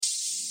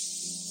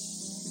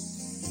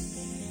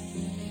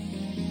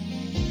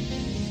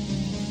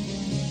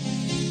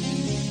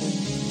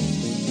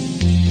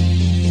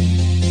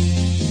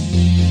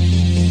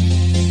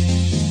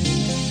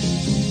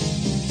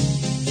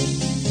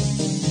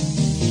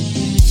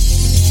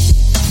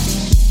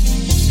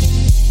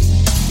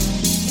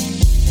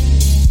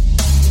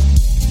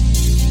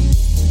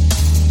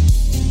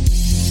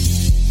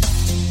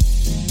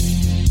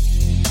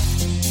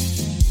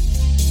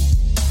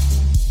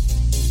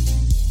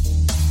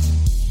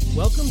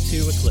Welcome to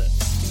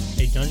Eclipse,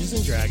 a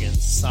Dungeons & Dragons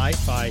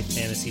sci-fi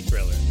fantasy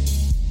thriller.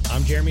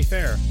 I'm Jeremy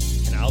Fair,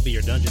 and I'll be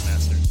your Dungeon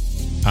Master.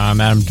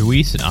 I'm Adam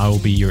Deweese, and I will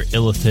be your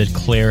Illithid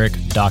Cleric,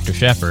 Dr.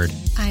 Shepard.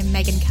 I'm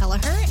Megan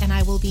Kelleher, and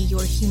I will be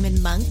your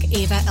human monk,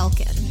 Ava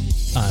Elkin.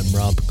 I'm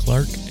Rob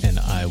Clark, and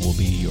I will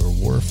be your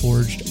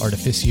Warforged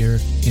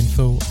Artificier,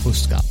 Info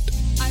Oscott.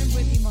 I'm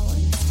Whitney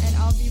Mullins, and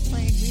I'll be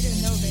playing Lita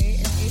Nove,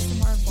 an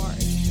ASMR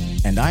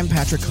bard. And I'm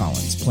Patrick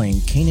Collins, playing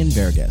Kanan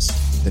Vergest,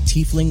 the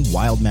Tiefling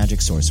Wild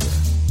Magic Sorcerer.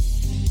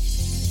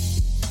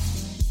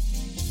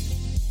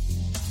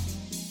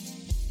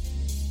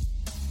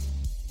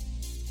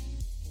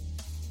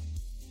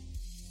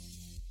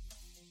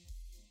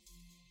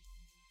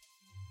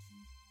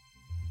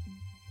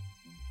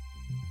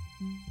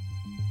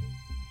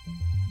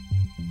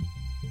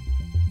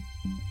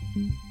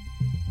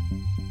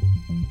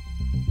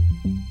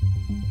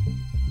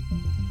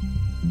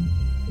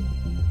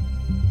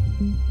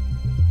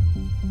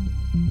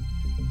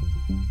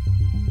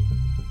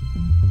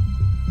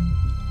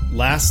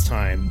 Last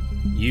time,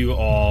 you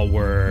all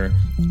were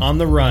on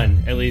the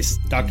run. At least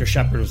Dr.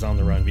 Shepard was on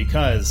the run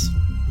because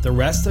the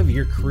rest of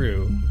your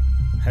crew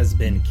has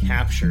been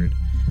captured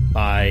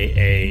by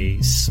a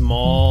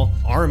small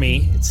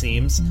army, it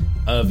seems,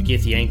 of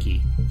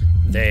Githyanki.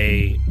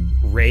 They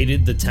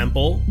raided the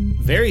temple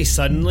very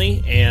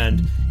suddenly,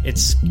 and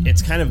it's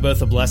kind of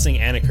both a blessing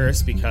and a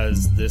curse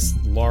because this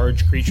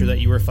large creature that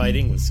you were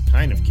fighting was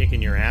kind of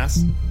kicking your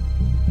ass.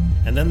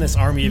 And then this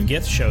army of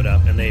Gith showed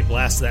up, and they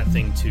blasted that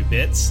thing to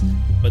bits.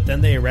 But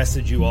then they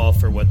arrested you all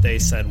for what they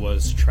said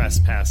was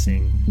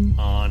trespassing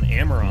on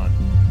Amaron.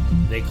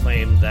 They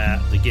claimed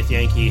that the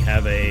Githyanki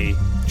have a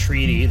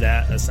treaty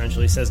that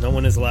essentially says no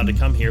one is allowed to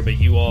come here, but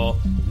you all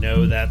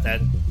know that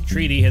that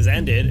treaty has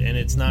ended, and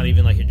it's not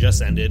even like it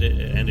just ended.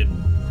 It ended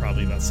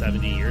probably about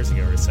 70 years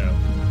ago or so.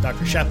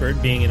 Dr.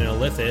 Shepard, being an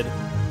Illithid,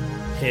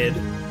 hid.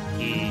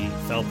 He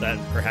felt that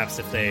perhaps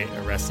if they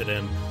arrested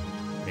him,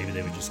 maybe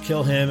they would just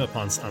kill him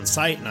on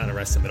sight, not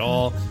arrest him at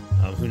all.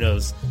 Who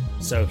knows?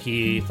 So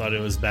he thought it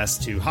was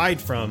best to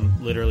hide from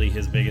literally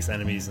his biggest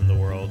enemies in the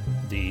world,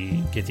 the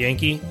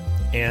Githyanki.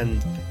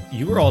 And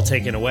you were all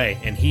taken away,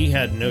 and he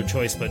had no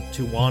choice but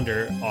to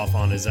wander off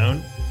on his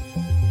own.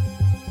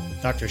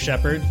 Dr.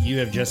 Shepard, you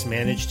have just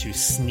managed to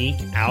sneak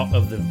out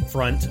of the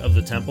front of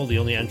the temple, the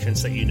only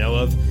entrance that you know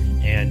of,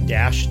 and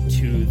dash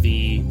to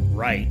the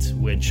right,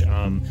 which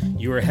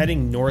you are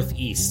heading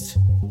northeast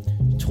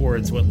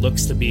towards what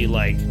looks to be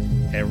like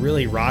a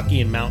really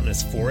rocky and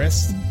mountainous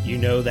forest. You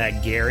know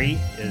that Gary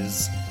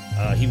is,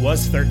 he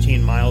was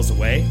 13 miles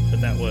away,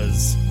 but that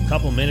was a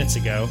couple minutes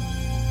ago,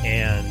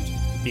 and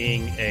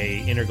being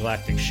a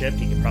intergalactic ship,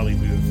 he can probably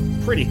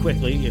move pretty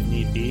quickly if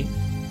need be.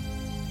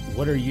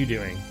 What are you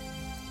doing?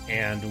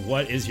 And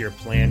what is your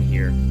plan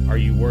here? Are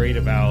you worried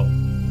about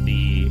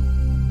the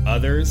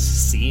others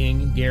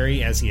seeing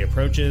Gary as he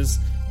approaches?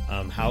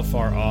 How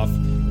far off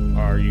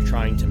are you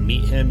trying to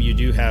meet him? You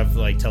do have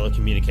like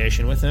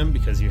telecommunication with him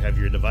because you have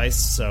your device,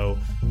 so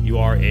you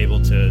are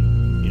able to,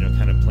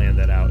 kind of plan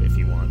that out if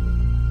you want.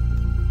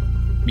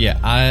 Yeah,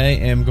 I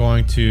am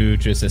going to,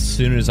 just as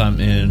soon as I'm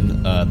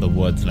in the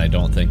woods and I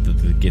don't think that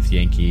the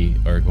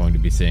Githyanki are going to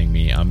be seeing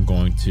me, I'm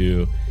going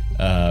to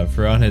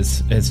run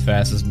as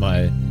fast as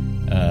my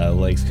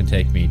legs can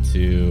take me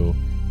to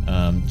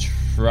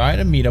try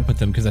to meet up with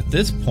them, because at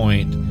this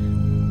point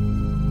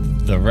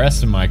the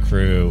rest of my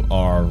crew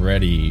are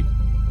already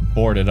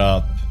boarded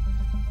up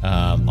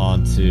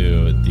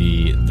onto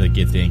the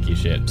Githyanki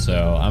ship.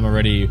 So I'm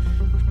already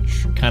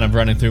kind of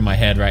running through my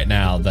head right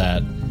now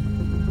that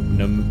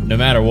no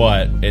matter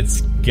what,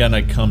 it's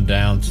gonna come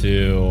down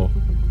to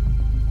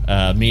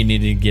me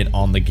needing to get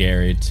on the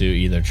Gary to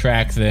either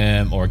track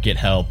them or get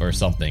help or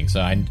something. So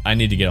I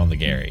need to get on the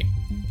Gary.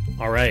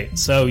 All right,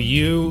 so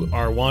you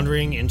are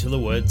wandering into the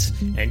woods,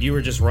 and you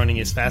were just running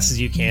as fast as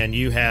you can.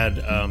 You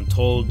had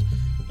told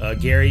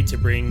Gary to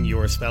bring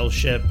your spell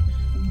ship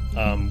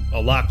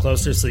a lot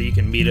closer so you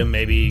can meet him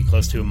maybe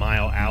close to a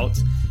mile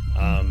out.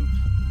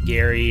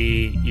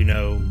 Gary,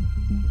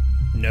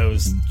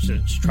 knows to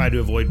try to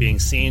avoid being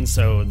seen,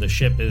 so the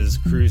ship is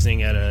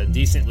cruising at a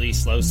decently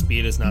slow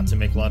speed as not to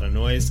make a lot of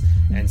noise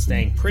and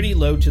staying pretty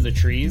low to the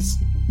trees.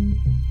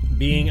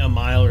 Being a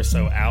mile or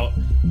so out,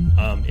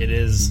 it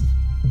is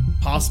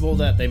possible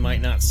that they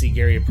might not see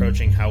Gary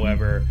approaching.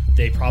 However,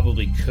 they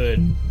probably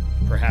could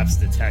perhaps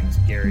detect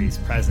Gary's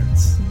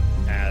presence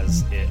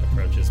as it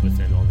approaches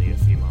within only a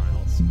few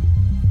miles.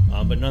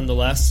 But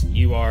nonetheless,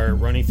 you are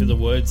running through the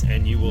woods,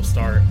 and you will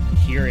start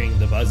hearing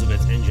the buzz of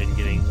its engine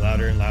getting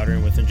louder and louder,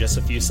 and within just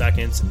a few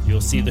seconds,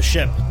 you'll see the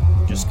ship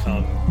just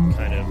come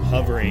kind of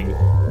hovering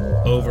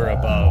over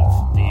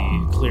above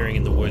the clearing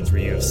in the woods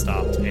where you have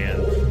stopped,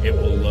 and it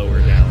will lower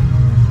down in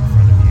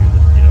front of you,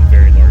 the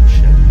very large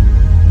ship.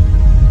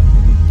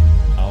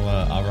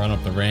 I'll run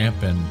up the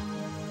ramp and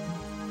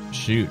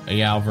shoot.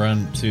 Yeah, I'll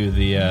run to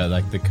the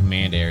the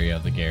command area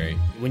of the Gary.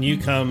 When you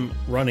come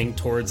running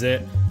towards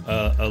it,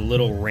 a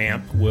little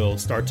ramp will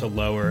start to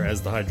lower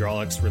as the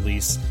hydraulics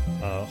release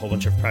a whole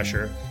bunch of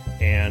pressure,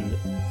 and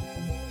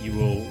You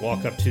will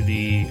walk up to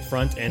the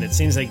front, and it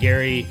seems that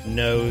Gary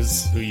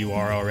knows who you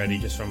are already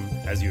just from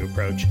as you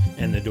approach,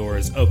 and the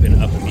doors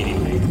open up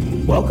immediately.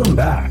 Welcome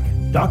back,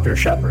 Dr.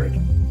 Shepard.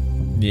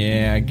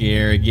 Yeah,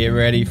 Gary, get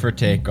ready for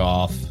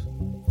takeoff.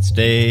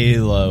 Stay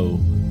low.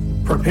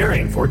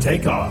 Preparing for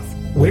takeoff.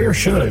 Where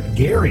should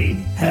Gary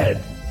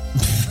head?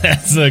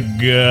 That's a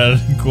good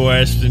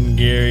question,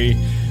 Gary.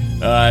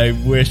 I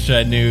wish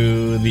I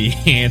knew the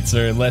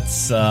answer.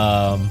 Let's,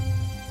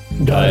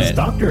 Does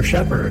Dr.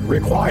 Shepard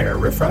require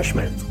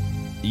refreshment?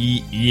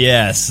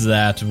 Yes,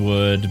 that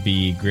would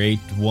be great.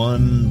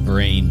 One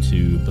brain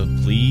tube,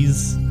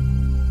 please.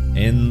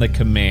 In the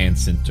command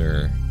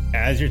center.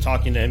 As you're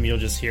talking to him, you'll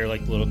just hear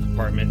like the little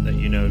compartment that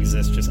you know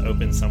exists just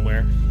open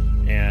somewhere,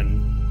 and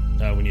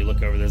when you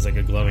look over, there's like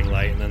a glowing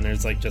light, and then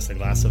there's like just a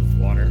glass of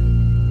water.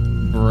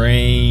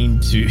 Brain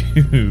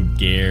tube,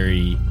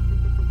 Gary.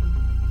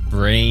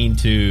 Brain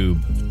tube.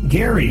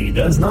 Gary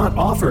does not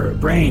offer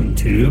brain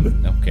tube.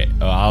 Okay,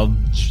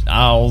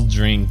 I'll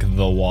drink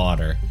the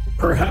water.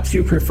 Perhaps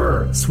you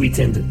prefer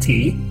sweetened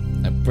tea?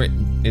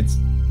 It's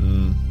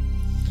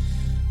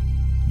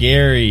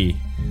Gary.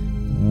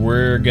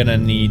 We're gonna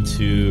need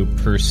to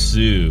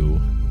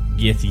pursue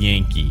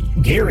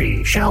Githyanki.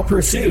 Gary shall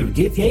pursue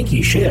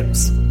Githyanki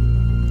ships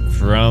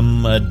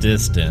from a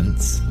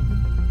distance.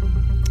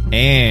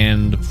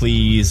 And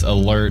please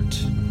alert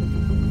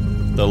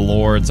the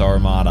Lord's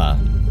Armada.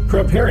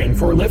 Preparing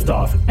for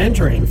liftoff,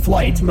 entering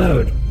flight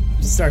mode.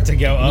 Start to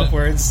go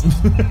upwards.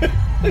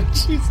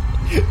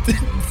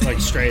 Like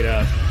straight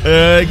up.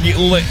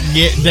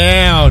 Get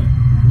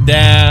down.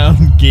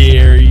 Down,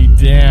 Gary,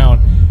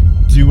 down.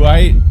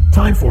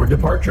 Time for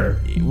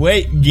departure.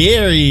 Wait,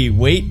 Gary,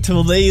 wait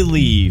till they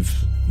leave.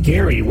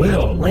 Gary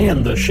will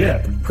land the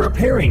ship.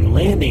 Preparing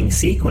landing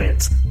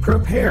sequence.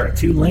 Prepare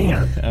to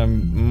land.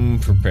 I'm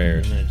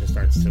prepared. And then it just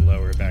starts to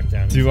lower back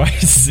down. Do I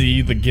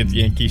see the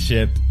Githyanki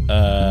ship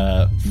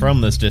from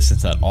this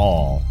distance at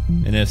all?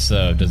 And if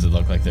so, does it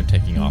look like they're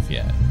taking off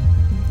yet?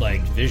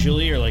 Like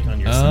visually or like on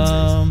your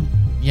sensors?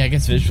 Yeah, I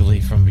guess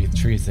visually from the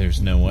trees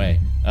there's no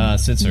way.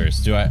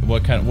 Sensors.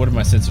 What are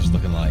my sensors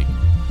looking like?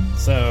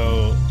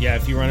 So, yeah,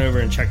 if you run over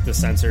and check the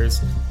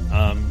sensors,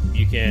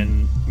 you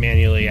can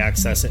manually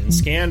access it and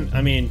scan.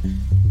 I mean,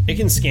 it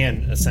can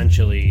scan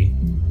essentially,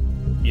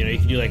 you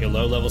can do like a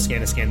low-level scan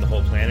to scan the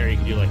whole planet, or you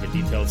can do like a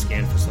detailed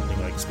scan for something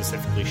like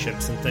specifically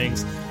ships and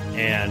things.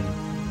 And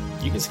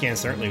you can scan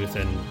certainly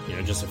within,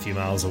 just a few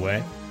miles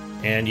away.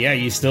 And yeah,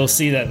 you still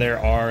see that there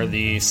are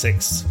the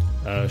 6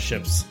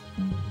 ships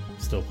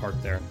still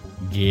parked there.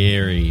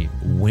 Gary,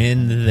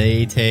 when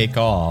they take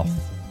off,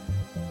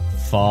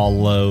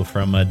 follow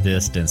from a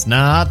distance.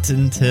 Not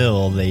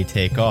until they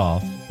take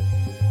off.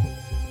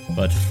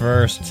 But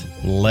first,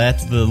 let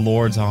the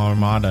Lord's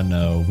Armada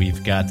know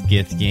we've got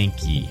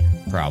Githyanki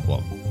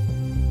problem.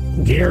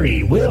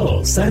 Gary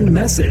will send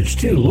message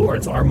to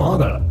Lord's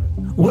Armada.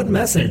 What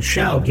message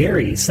shall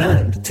Gary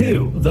send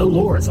to the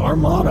Lord's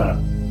Armada?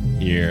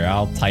 Here,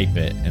 I'll type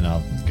it, and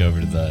I'll go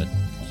over to the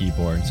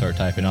keyboard and start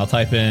typing. I'll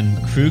type in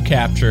crew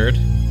captured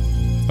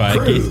by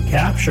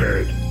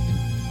captured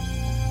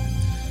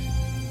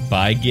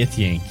by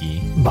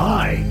Githyanki.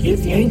 By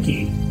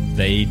Githyanki.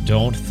 They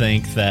don't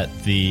think that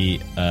the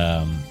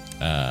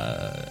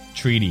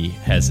treaty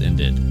has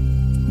ended.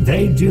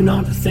 They do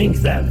not think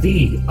that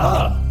the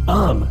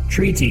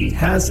treaty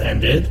has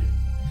ended.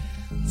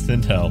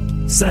 Send help.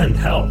 Send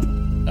help.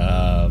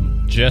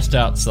 Just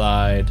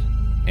outside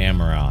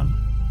Amaron.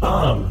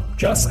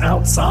 Just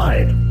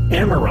outside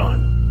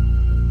Amaron.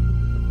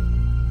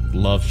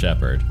 Love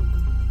Shepard.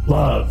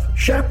 Love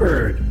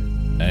Shepard.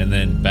 And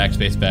then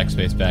backspace,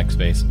 backspace,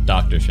 backspace,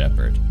 Dr.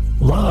 Shepard.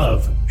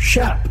 Love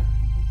Shep.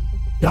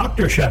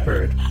 Dr.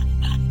 Shepard.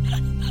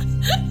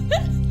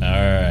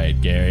 Alright,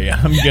 Gary,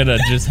 I'm gonna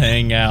just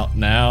hang out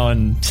now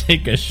and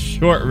take a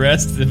short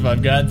rest if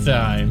I've got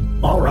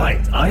time.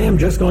 Alright, I am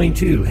just going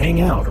to hang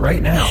out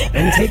right now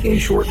and take a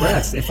short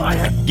rest if I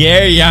have...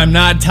 Gary, I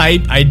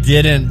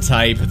didn't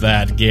type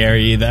that,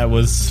 Gary. That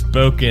was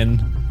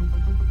spoken.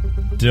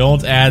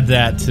 Don't add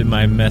that to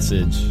my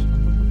message.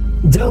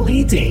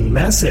 Deleting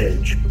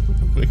message.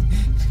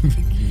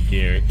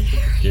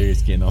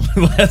 Gary's getting on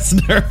my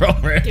last nerve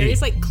already.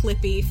 Gary's like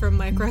Clippy from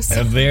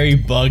Microsoft. Very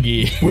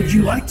buggy. Would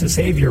you like to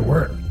save your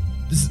work?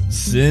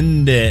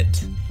 Send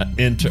it.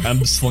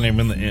 I'm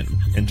slamming the enter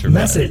button.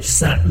 Message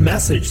sent.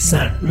 Message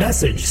sent.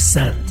 Message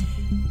sent.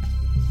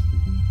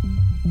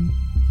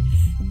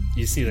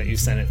 You see that you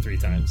sent it 3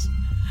 times.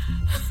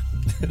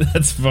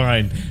 That's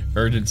fine.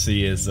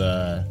 Urgency is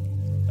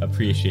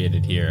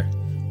appreciated here.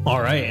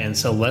 All right, and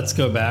so let's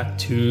go back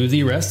to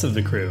the rest of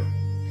the crew.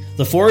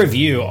 The 4 of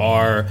you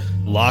are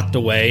locked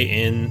away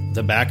in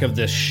the back of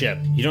this ship.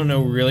 You don't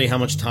know really how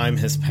much time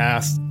has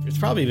passed. It's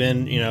probably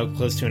been,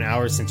 close to an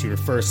hour since you were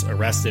first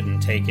arrested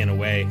and taken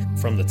away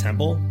from the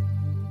temple.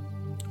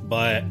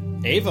 But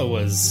Ava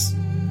was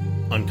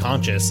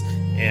unconscious,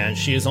 and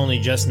she is only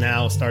just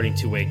now starting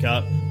to wake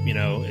up.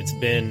 It's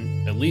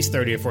been at least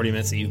 30 or 40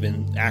 minutes that you've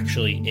been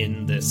actually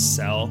in this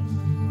cell,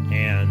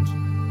 and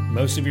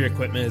most of your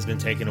equipment has been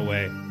taken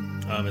away.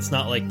 It's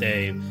not like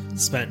they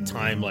spent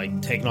time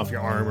like taking off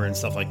your armor and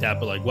stuff like that,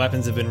 but like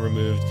weapons have been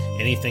removed.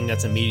 Anything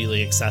that's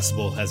immediately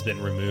accessible has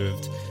been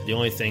removed. The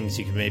only things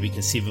you could maybe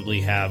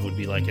conceivably have would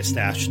be like a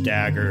stashed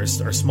dagger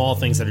or small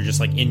things that are just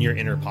like in your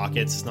inner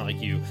pockets. It's not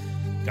like you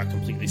got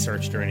completely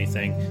searched or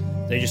anything.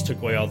 They just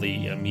took away all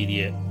the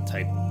immediate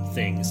type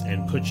things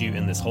and put you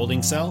in this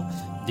holding cell.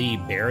 The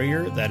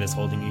barrier that is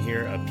holding you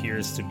here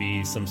appears to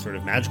be some sort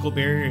of magical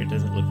barrier. It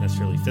doesn't look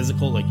necessarily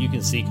physical. Like you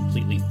can see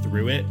completely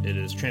through it. It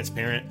is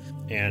transparent.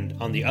 And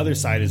on the other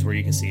side is where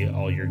you can see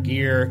all your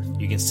gear.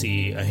 You can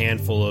see a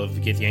handful of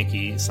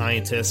Githyanki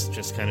scientists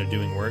just kind of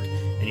doing work.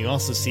 And you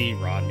also see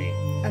Rodney.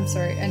 I'm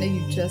sorry, I know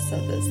you just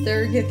said this.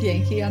 There are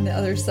Githyanki on the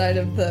other side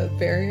of the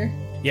barrier.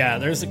 Yeah,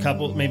 there's a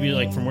couple, maybe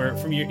like from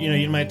your,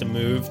 you might have to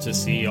move to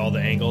see all the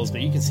angles,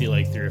 but you can see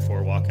like 3 or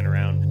 4 walking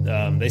around.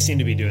 They seem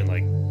to be doing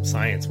like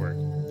science work.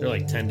 They're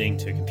like tending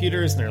to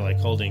computers and they're like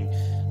holding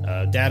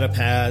data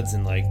pads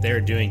and like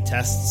they're doing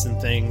tests and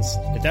things.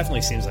 It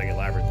definitely seems like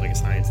a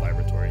science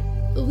laboratory.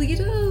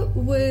 Lita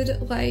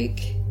would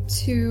like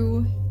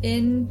to,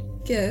 in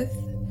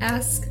Gith,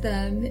 ask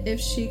them if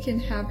she can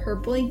have her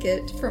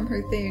blanket from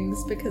her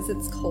things because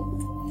it's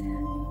cold.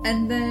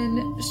 And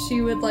then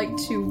she would like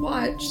to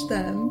watch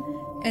them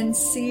and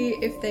see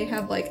if they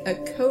have like a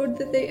code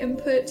that they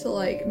input to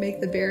like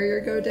make the barrier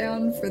go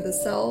down for the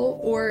cell,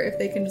 or if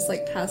they can just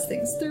like pass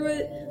things through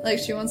it. Like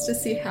she wants to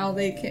see how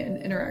they can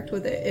interact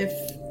with it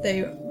if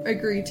they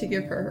agree to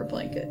give her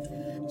blanket.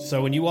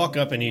 So when you walk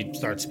up and you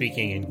start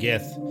speaking in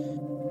Gith,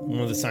 one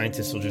of the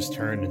scientists will just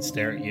turn and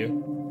stare at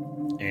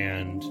you,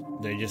 and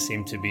they just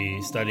seem to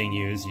be studying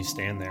you as you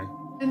stand there.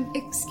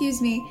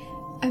 Excuse me.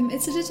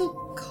 It's a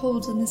little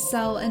cold in the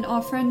cell, and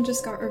our friend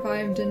just got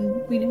revived,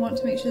 and we want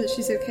to make sure that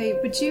she's okay.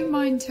 Would you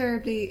mind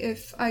terribly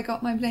if I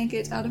got my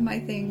blanket out of my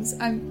things?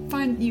 I'm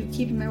fine you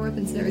keeping my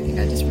weapons and everything.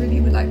 I just really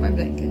would like my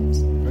blanket.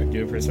 All right,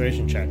 do a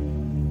persuasion check.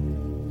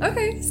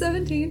 Okay,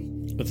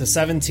 17. With a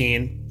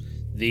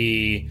 17,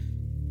 the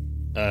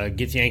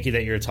Githyanki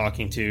that you're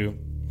talking to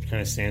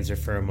kind of stands there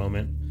for a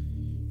moment,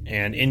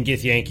 and in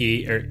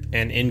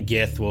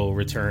Gith will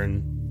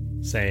return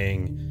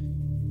saying,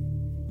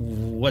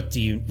 What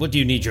do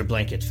you need your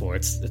blanket for?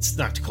 It's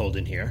not cold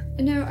in here.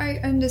 No, I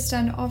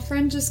understand. Our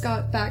friend just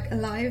got back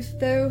alive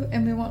though,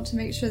 and we want to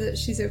make sure that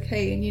she's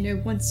okay.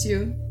 And once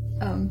you're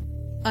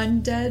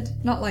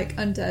undead, not like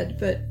undead,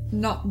 but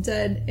not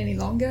dead any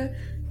longer,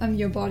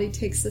 your body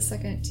takes a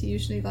second to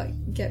usually like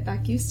get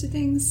back used to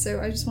things.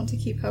 So I just want to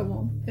keep her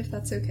warm, if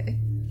that's okay.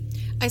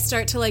 I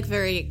start to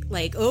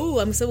oh,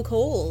 I'm so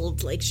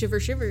cold, like shiver.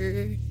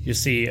 You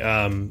see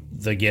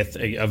the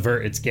Gith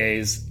avert its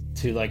gaze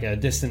to like a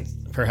distant,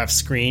 perhaps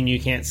screen you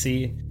can't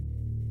see.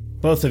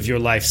 Both of your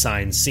life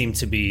signs seem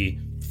to be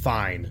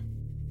fine.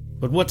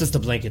 But what does the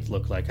blanket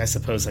look like? I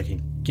suppose I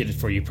can get it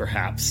for you,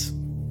 perhaps.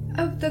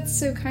 Oh, that's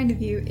so kind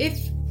of you.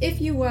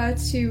 If you were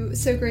to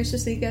so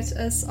graciously get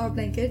us our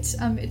blanket,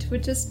 it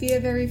would just be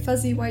a very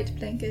fuzzy white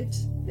blanket.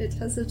 It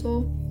has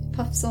little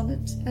puffs on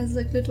it, as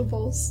like little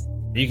balls.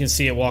 You can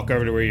see it walk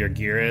over to where your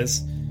gear is,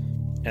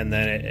 and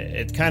then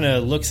it kind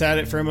of looks at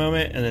it for a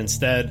moment, and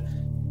instead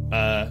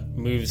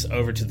moves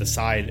over to the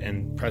side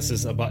and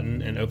presses a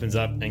button and opens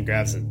up and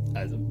grabs a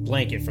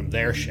blanket from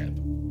their ship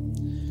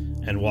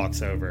and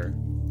walks over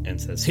and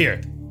says,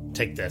 "Here,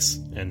 take this."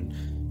 And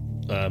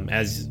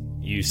as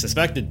you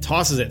suspected,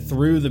 tosses it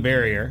through the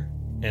barrier,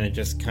 and it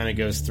just kind of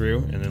goes through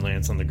and then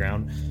lands on the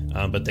ground.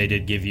 But they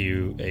did give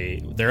you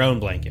their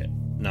own blanket,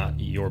 not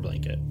your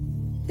blanket.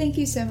 Thank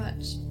you so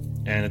much.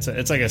 And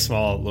it's like a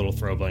small little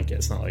throw blanket.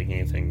 It's not like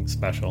anything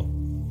special.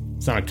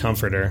 It's not a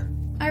comforter.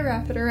 I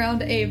wrap it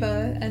around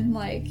Ava and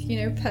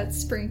pet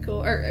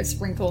Sprinkle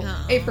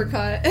Aww.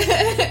 Apricot.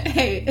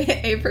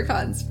 Hey,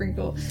 Apricot and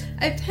Sprinkle.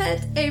 I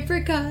pet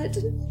Apricot.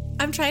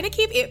 I'm trying to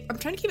keep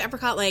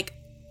Apricot like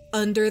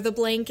under the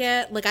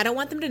blanket. Like I don't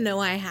want them to know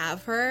I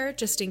have her,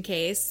 just in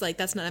case. Like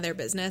that's none of their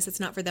business. It's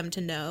not for them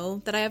to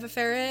know that I have a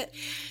ferret.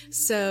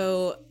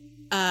 So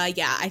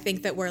yeah, I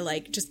think that we're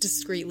like just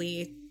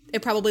discreetly.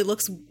 It probably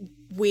looks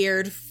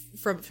weird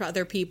from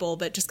other people,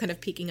 but just kind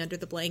of peeking under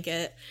the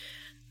blanket.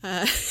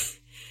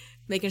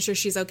 Making sure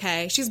she's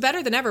okay. She's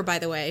better than ever, by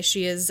the way.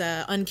 She is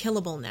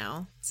unkillable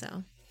now.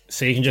 So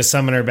you can just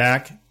summon her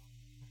back?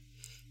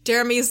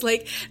 Jeremy's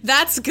like,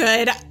 that's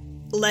good.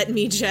 Let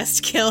me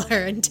just kill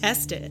her and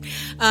test it.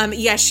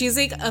 Yeah, she's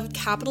like a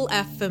capital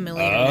F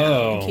familiar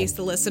now, in case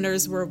the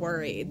listeners were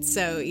worried.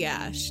 So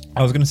yeah.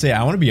 I was going to say,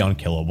 I want to be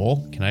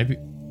unkillable. Can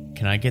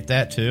I get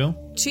that too?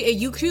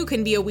 You too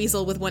can be a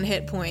weasel with 1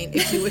 hit point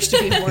if you wish to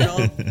be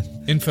immortal.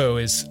 Info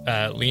is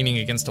leaning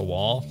against a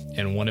wall,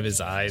 and one of his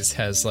eyes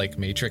has like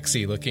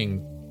matrixy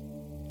looking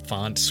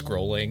font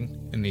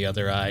scrolling, and the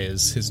other eye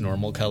is his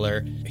normal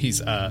color.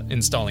 He's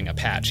installing a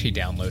patch he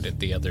downloaded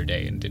the other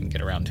day and didn't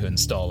get around to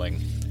installing.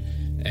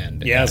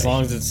 And yeah, as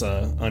long as it's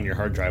on your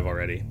hard drive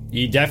already.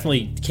 You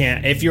definitely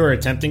can't. If you're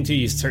attempting to,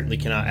 you certainly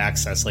cannot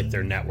access like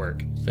their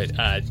network.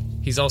 But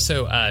he's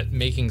also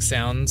making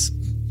sounds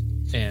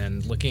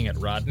and looking at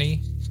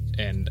Rodney,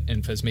 and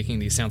Info's making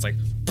these sounds like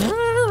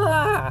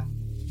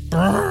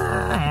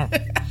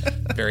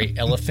very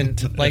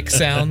elephant-like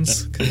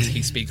sounds because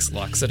he speaks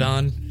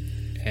Loxodon,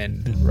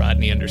 and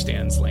Rodney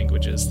understands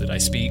languages that I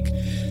speak.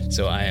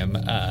 So I am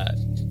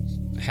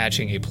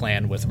hatching a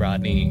plan with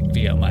Rodney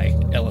via my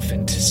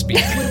elephant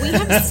speak. Would we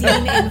have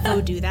seen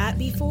Info do that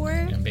before?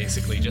 And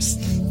basically just...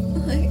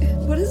 Like,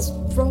 what is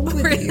wrong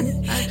with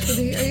you,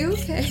 actually? Are you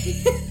okay?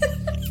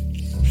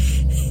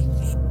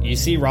 You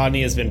see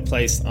Rodney has been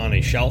placed on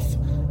a shelf,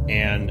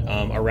 and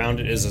around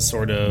it is a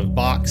sort of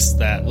box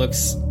that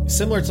looks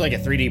similar to like a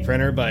 3D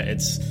printer, but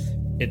it's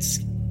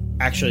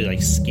actually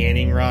like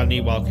scanning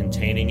Rodney while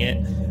containing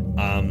it.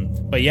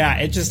 But yeah,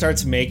 it just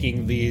starts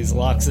making these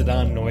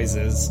Loxodon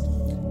noises.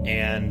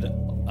 And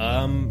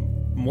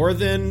more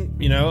than,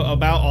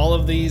 about all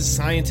of these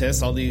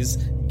scientists, all these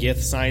Gith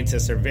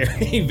scientists are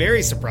very,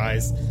 very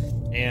surprised.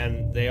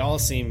 And they all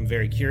seem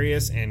very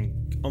curious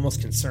and almost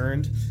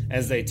concerned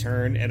as they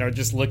turn and are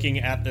just looking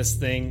at this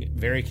thing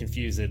very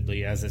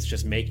confusedly as it's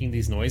just making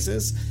these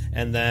noises.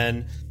 And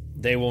then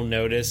they will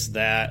notice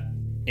that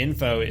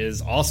Info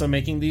is also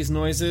making these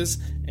noises.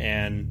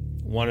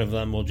 And one of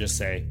them will just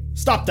say,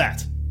 "Stop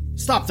that!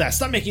 Stop that!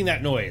 Stop making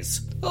that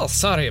noise!" Oh,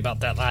 sorry about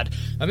that, lad.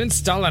 I'm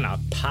installing a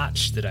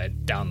patch that I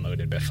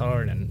downloaded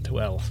before, and,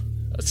 well,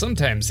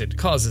 sometimes it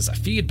causes a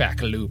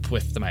feedback loop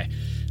with my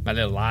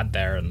little lad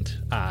there, and,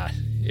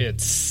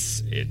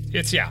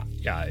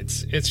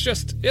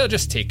 it'll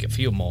just take a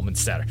few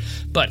moments there.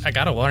 But I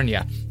gotta warn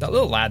you, that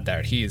little lad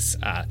there, he's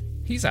a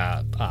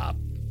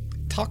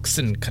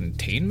toxin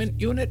containment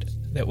unit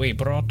that we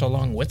brought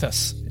along with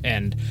us,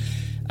 and,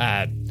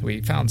 we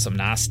found some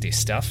nasty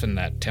stuff in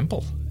that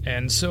temple.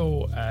 And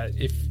so,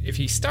 if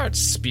he starts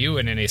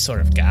spewing any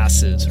sort of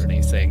gases or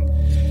anything,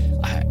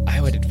 I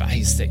would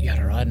advise that you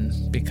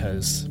run,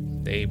 because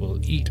they will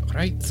eat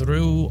right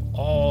through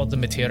all the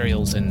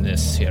materials in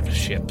this here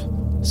ship.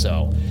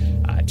 So,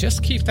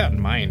 just keep that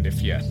in mind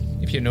if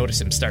you notice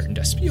him starting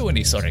to spew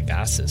any sort of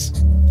gases.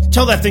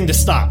 Tell that thing to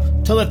stop.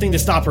 Tell that thing to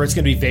stop, or it's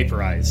going to be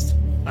vaporized.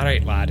 All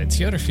right, lad, it's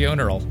your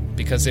funeral,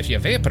 because if you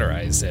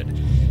vaporize it,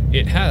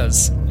 it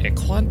has a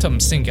quantum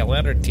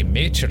singularity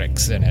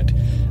matrix in it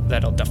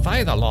that'll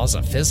defy the laws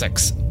of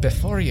physics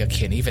before you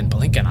can even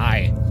blink an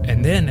eye.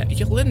 And then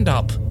you'll end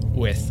up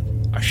with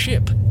a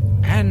ship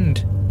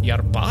and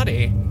your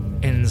body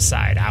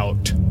inside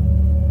out.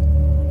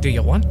 Do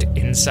you want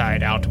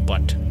inside out?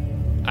 But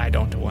I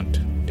don't want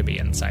to be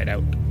inside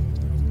out.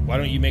 Why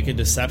don't you make a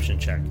deception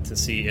check to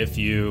see if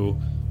you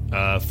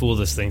fool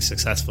this thing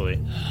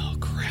successfully? Oh,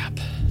 crap.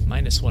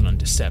 -1 on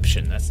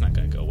deception. That's not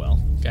going to go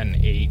well. Got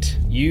an 8.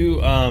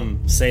 You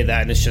say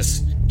that, and it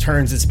just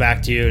turns its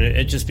back to you, and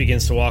it just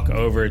begins to walk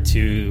over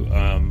to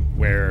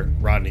where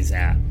Rodney's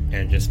at,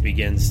 and just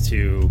begins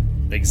to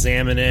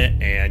examine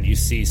it. And you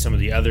see some of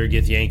the other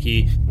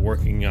Githyanki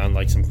working on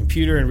like some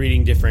computer and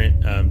reading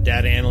different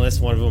data analysts.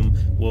 One of them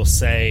will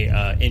say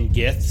in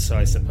Gith, so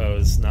I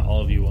suppose not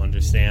all of you will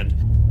understand.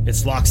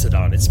 It's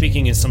Loxodon. It's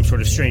speaking in some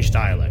sort of strange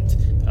dialect.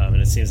 And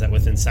it seems that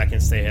within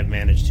seconds they have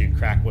managed to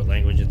crack what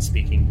language it's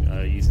speaking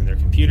using their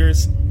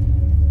computers.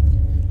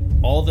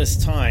 All this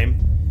time,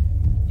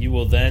 you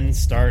will then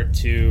start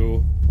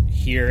to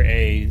hear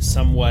a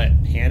somewhat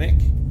panic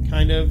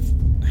kind of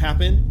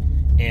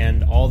happen,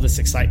 and all this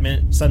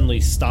excitement suddenly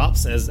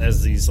stops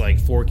as these like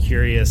 4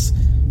 curious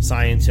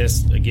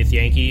scientists,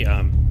 Githyanki,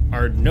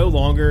 are no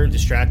longer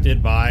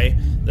distracted by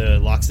the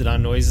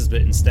Loxodon noises,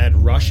 but instead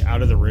rush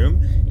out of the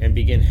room and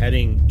begin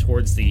heading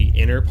towards the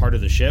inner part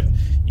of the ship.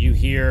 You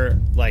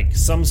hear like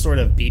some sort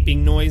of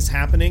beeping noise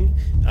happening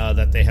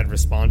that they had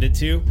responded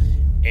to,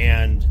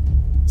 and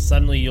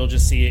suddenly you'll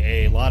just see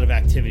a lot of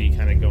activity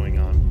kind of going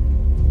on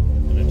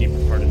in a deeper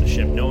part of the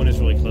ship. No one is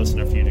really close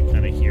enough for you to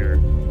kind of hear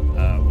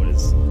what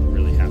is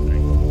really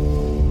happening.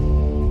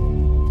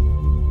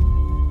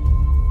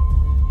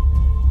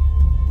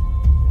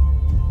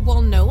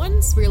 While no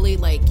one's really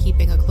like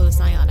keeping a close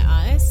eye on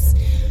us,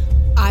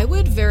 I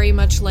would very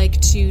much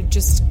like to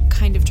just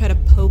kind of try to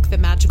poke the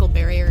magical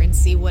barrier and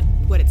see what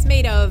it's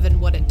made of and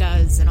what it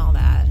does and all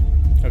that.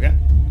 Okay.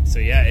 So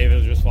yeah,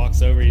 Ava just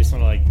walks over. You just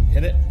want to like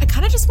hit it? I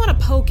kind of just want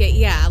to poke it,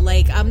 yeah.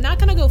 Like, I'm not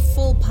going to go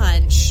full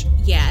punch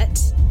yet,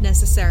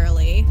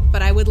 necessarily,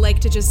 but I would like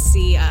to just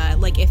see,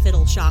 like, if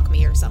it'll shock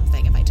me or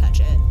something if I touch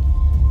it.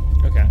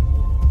 Okay.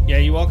 Yeah,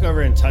 you walk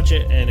over and touch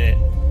it, and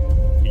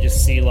you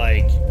just see,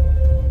 like,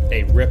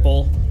 a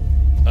ripple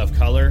of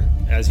color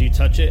as you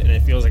touch it, and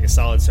it feels like a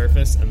solid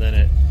surface, and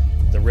then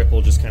the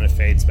ripple just kind of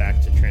fades back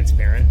to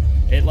transparent.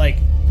 It, like,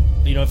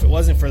 you know, if it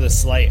wasn't for the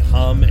slight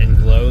hum and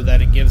glow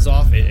that it gives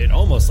off, it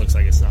almost looks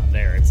like it's not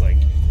there. It's like,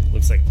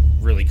 looks like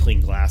really clean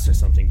glass or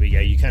something. But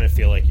yeah, you kind of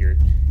feel like you're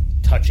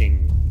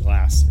touching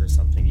glass or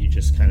something. You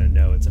just kind of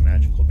know it's a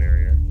magical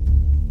barrier.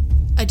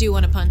 I do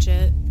want to punch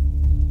it.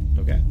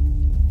 Okay.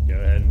 Go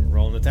ahead and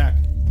roll an attack.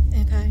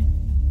 Okay.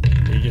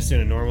 Are you just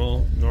doing a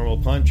normal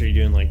punch, or are you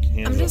doing like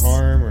hands of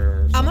harm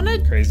or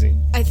something crazy?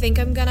 I think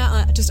I'm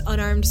gonna just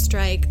unarmed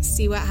strike,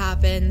 see what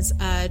happens.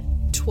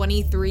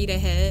 23 to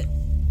hit.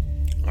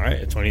 All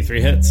right,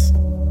 23 hits.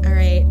 All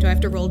right, do I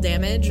have to roll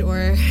damage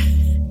or?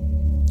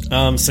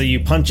 So you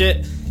punch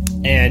it,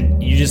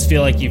 and you just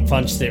feel like you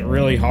punched it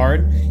really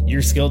hard.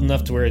 You're skilled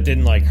enough to where it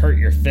didn't like hurt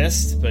your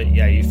fist, but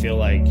yeah, you feel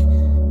like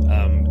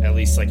at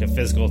least like a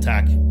physical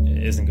attack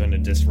isn't going to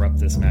disrupt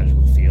this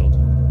magical field.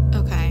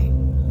 Okay.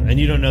 And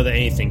you don't know that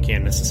anything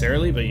can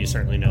necessarily, but you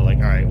certainly know like,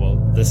 all right, well,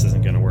 this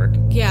isn't going to work.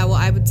 Yeah, well,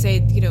 I would say,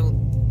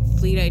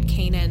 Fleet-eyed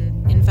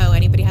Kanan info.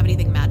 Anybody have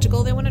anything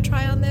magical they want to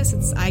try on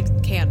this? I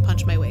can't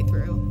punch my way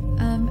through.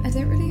 I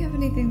don't really have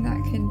anything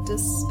that can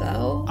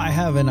dispel. I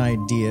have an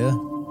idea.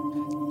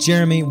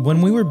 Jeremy,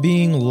 when we were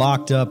being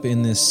locked up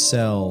in this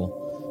cell,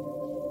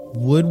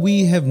 would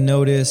we have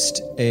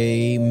noticed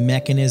a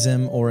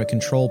mechanism or a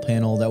control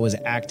panel that was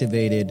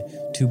activated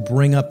to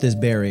bring up this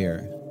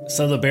barrier?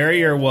 So the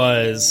barrier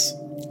was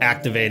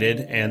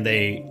activated, and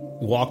they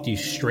walked you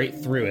straight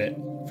through it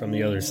from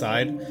the other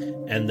side.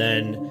 And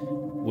then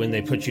when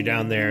they put you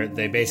down there,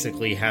 they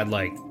basically had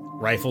like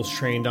rifles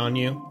trained on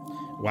you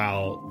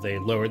while they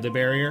lowered the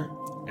barrier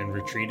and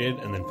retreated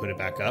and then put it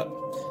back up.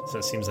 So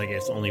it seems like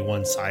it's only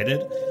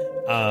one-sided.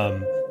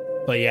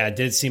 But yeah, it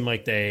did seem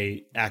like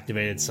they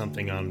activated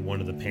something on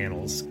one of the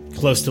panels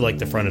close to like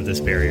the front of this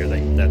barrier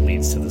that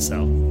leads to the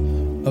cell.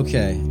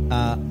 Okay.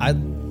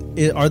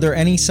 Are there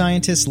any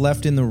scientists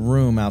left in the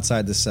room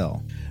outside the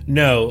cell?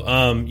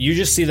 No, you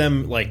just see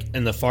them like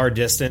in the far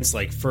distance,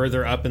 like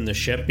further up in the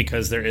ship,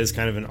 because there is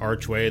kind of an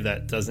archway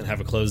that doesn't have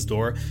a closed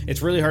door.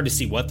 It's really hard to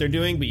see what they're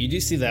doing, but you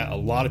do see that a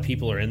lot of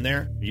people are in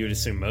there. You would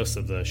assume most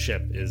of the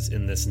ship is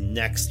in this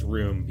next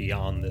room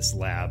beyond this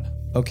lab.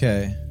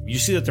 Okay. You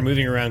see that they're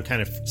moving around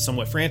kind of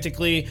somewhat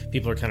frantically.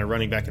 People are kind of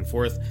running back and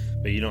forth,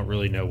 but you don't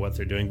really know what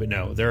they're doing. But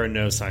no, there are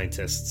no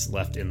scientists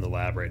left in the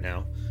lab right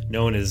now.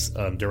 No one is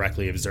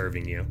directly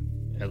observing you,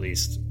 at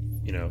least,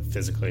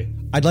 physically.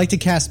 I'd like to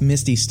cast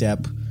Misty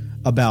Step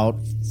about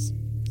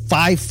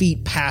 5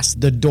 feet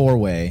past the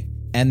doorway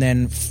and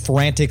then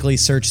frantically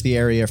search the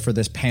area for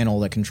this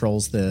panel that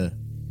controls the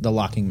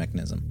locking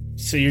mechanism.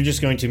 So you're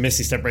just going to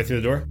Misty Step right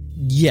through the door?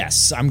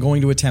 Yes, I'm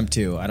going to attempt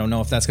to. I don't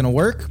know if that's going to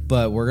work,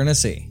 but we're going to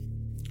see.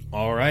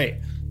 All right.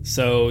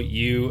 So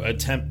you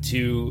attempt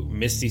to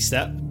Misty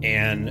Step,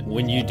 and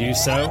when you do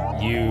so,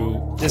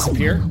 you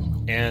disappear,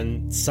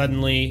 and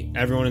suddenly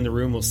everyone in the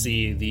room will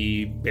see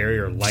the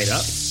barrier light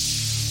up,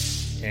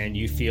 and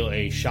you feel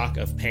a shock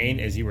of pain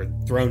as you were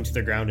thrown to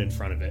the ground in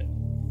front of it.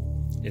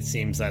 It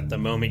seems that the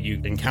moment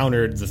you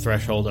encountered the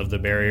threshold of the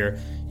barrier,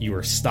 you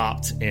were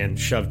stopped and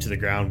shoved to the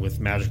ground with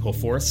magical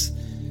force,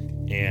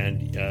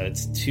 and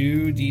it's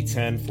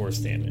 2d10 force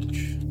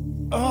damage.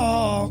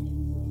 Oh,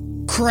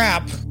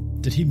 crap.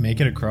 Did he make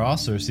it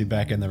across, or is he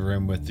back in the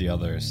room with the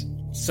others?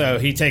 So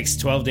he takes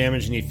 12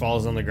 damage and he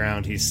falls on the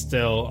ground. He's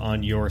still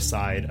on your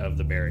side of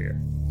the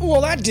barrier. Well,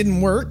 that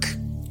didn't work.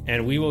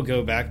 And we will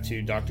go back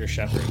to Dr.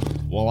 Shepard.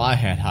 Well, I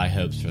had high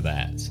hopes for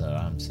that, so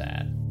I'm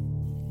sad.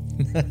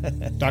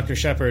 Dr.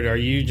 Shepard, are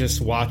you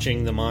just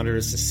watching the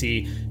monitors to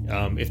see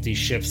if these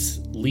ships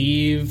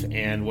leave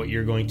and what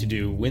you're going to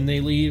do when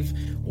they leave?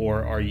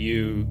 Or are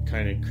you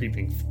kind of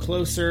creeping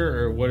closer,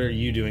 or what are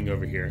you doing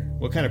over here?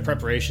 What kind of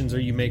preparations are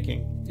you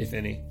making, if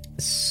any?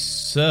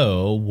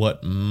 So,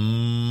 what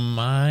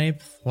my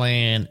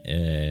plan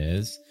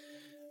is,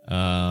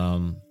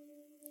 I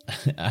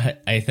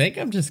think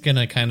I'm just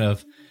gonna kind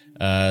of,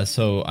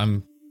 so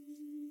I'm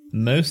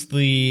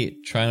mostly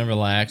trying to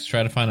relax,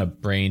 try to find a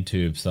brain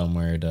tube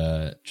somewhere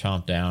to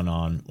chomp down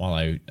on while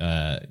I,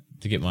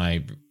 to get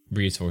my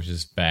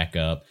resources back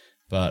up.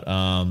 But,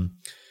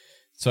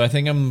 so I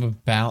think I'm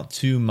about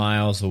 2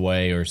 miles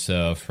away or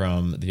so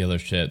from the other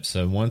ship.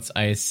 So once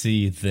I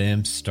see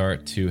them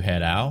start to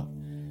head out,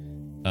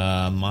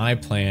 my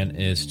plan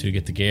is to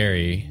get to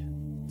Gary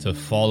to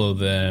follow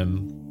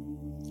them.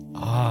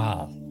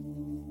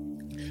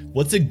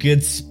 What's a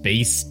good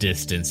space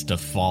distance to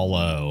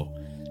follow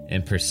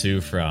and pursue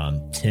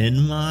from?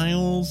 10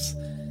 miles?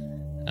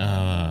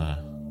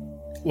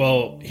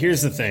 Well,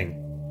 here's the thing.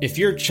 If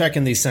you're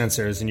checking these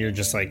sensors and you're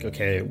just like,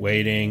 okay,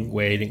 waiting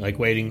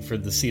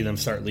to see them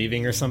start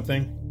leaving or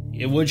something,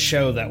 it would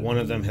show that one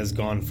of them has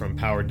gone from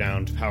powered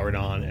down to powered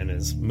on and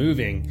is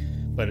moving,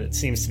 but it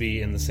seems to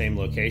be in the same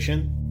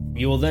location.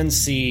 You will then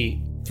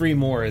see 3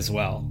 more as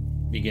well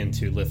begin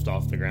to lift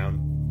off the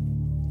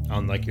ground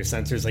on like your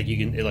sensors. Like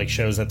it like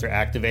shows that they're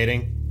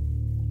activating.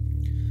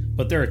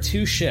 But there are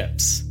 2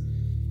 ships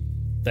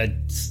that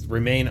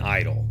remain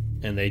idle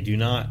and they do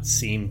not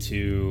seem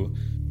to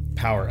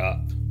power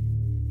up.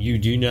 You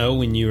do know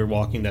when you were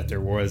walking that there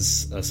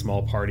was a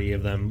small party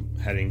of them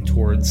heading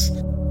towards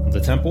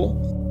the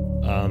temple.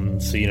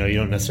 So, you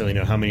don't necessarily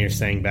know how many are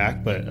staying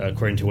back, but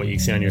according to what you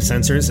see on your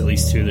sensors, at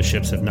least 2 of the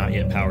ships have not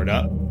yet powered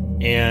up.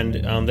 And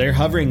they're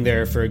hovering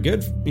there for a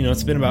good,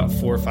 it's been about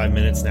 4 or 5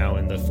 minutes now,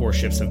 and the 4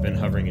 ships have been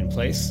hovering in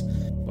place,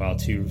 while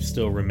 2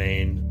 still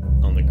remain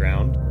on the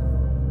ground.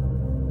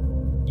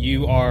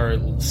 You are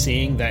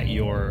seeing that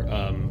your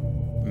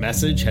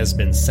message has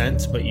been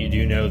sent, but you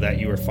do know that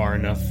you are far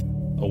enough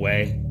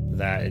away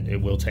that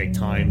it will take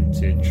time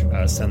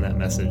to send that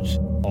message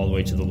all the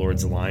way to the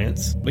Lord's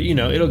Alliance. But you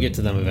know, it'll get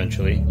to them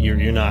eventually.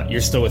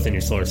 You're still within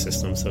your solar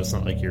system, so it's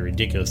not like you're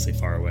ridiculously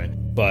far away.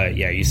 But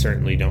yeah, you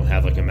certainly don't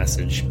have like a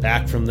message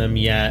back from them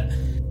yet.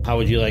 How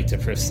would you like to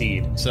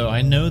proceed? So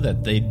I know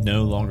that they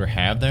no longer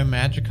have their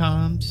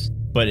Magicons,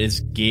 but is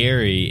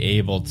Gary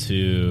able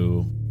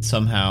to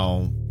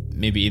somehow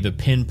maybe either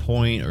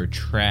pinpoint or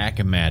track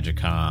a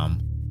Magicom?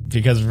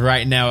 Because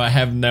right now I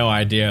have no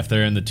idea if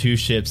they're in the two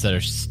ships that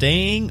are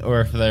staying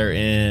or if they're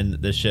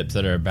in the ships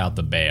that are about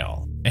to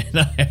bail. And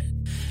I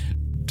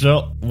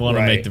don't want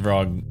to make the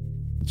wrong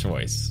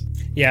choice.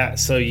 Yeah,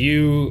 so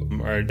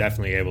you are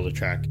definitely able to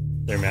track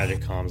their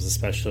Magicomms,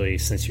 especially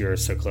since you're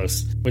so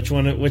close. Which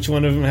one of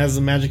them has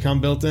the Magicom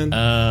built in?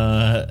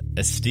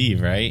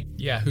 Steve, right?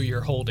 Yeah, who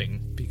you're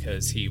holding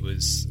because he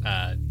was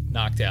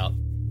knocked out.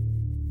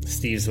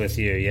 Steve's with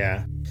you,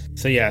 yeah.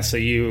 So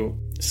you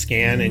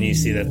scan and you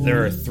see that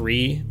there are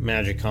 3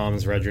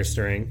 Magicomms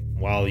registering,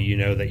 while you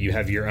know that you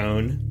have your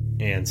own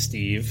and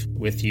Steve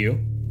with you.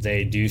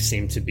 They do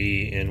seem to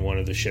be in one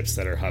of the ships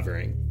that are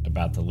hovering.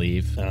 About to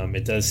leave.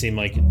 It does seem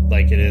like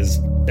it is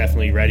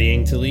definitely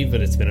readying to leave,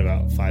 but it's been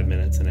about 5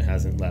 minutes and it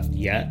hasn't left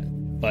yet.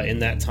 But in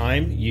that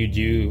time, you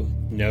do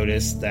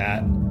notice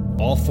that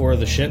all 4 of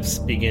the ships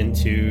begin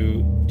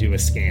to do a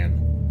scan,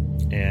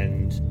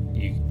 and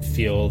you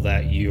feel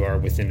that you are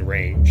within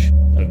range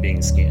of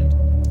being scanned,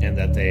 and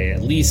that they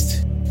at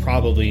least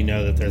probably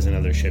know that there's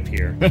another ship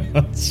here.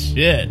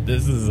 Shit,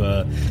 this is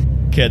a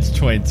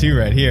catch-22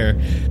 right here.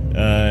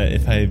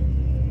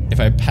 If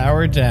I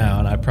power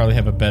down, I probably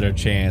have a better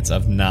chance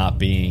of not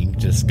being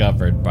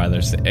discovered by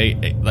their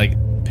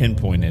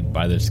pinpointed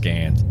by their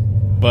scans.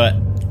 But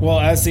well,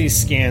 as these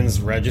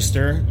scans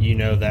register, you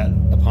know that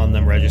upon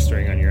them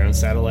registering on your own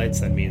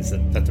satellites, that means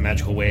that the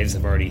magical waves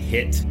have already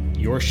hit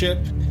your ship,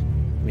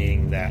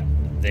 meaning that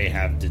they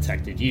have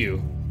detected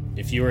you.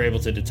 If you were able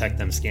to detect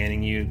them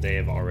scanning you, they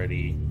have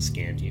already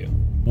scanned you.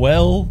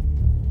 Well,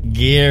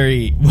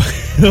 Gary,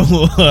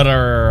 what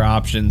are our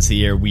options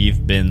here?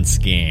 We've been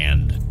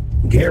scanned.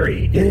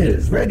 Gary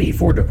is ready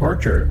for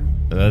departure.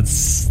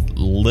 Let's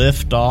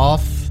lift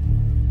off,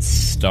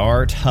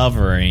 start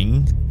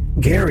hovering.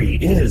 Gary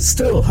is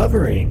still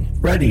hovering,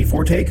 ready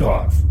for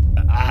takeoff.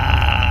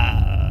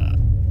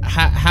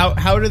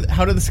 How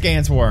do the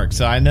scans work?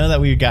 So I know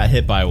that we got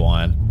hit by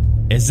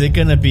one. Is it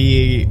gonna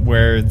be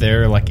where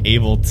they're like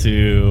able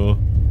to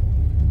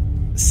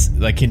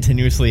like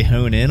continuously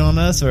hone in on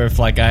us, or if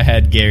like I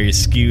had Gary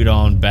scoot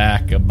on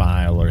back a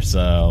mile or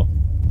so,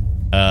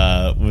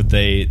 would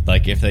they,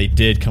 like, if they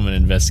did come and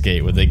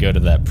investigate, would they go to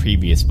that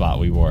previous spot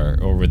we were,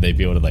 or would they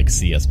be able to like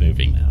see us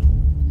moving now?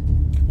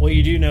 Well,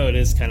 you do know it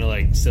is kind of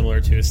like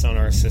similar to a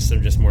sonar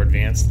system, just more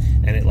advanced,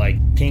 and it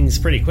like pings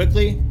pretty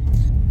quickly.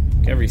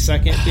 Every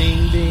second,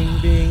 bing,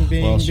 bing, bing,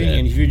 bing, Well, bing. shit.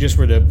 And if you just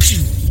were to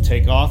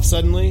take off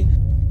suddenly,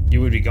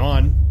 you would be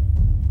gone.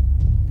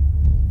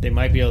 They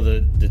might be able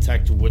to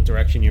detect what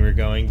direction you were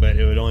going, but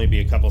it would only be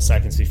a couple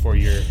seconds before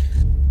you're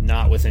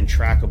not within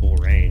trackable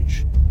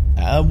range.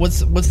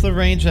 What's the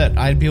range that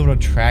I'd be able to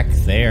track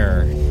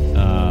their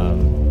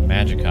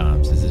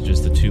Magicomms? Is it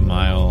just a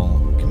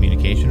 2-mile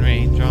communication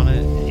range on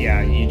it?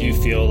 Yeah, you do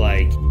feel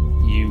like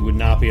you would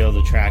not be able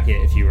to track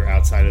it if you were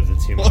outside of the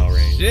 2-mile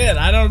range. Shit,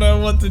 I don't know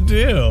what to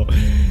do.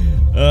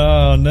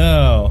 Oh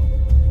no.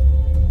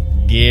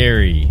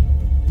 Gary,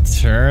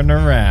 turn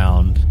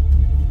around.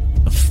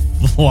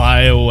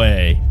 Fly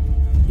away.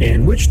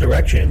 In which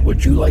direction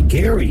would you like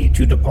Gary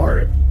to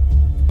depart?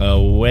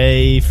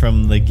 Away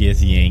from the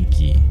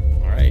Githyanki.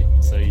 Alright,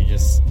 so he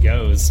just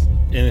goes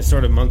in a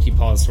sort of monkey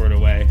paw sort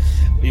of way.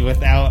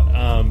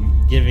 Without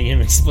giving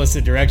him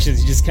explicit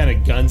directions, he just kind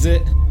of guns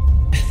it.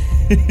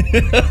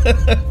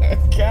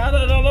 God,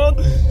 I don't know.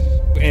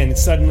 And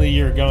suddenly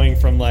you're going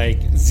from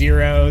like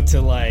 0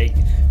 to like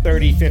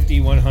 30,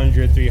 50,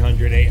 100,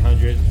 300,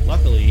 800.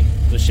 Luckily,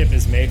 the ship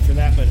is made for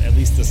that, but at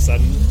least the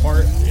sudden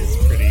part is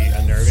pretty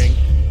unnerving.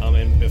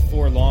 And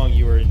before long,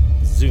 you were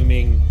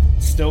zooming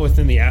still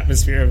within the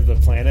atmosphere of the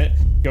planet,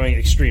 going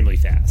extremely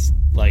fast,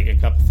 like a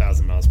couple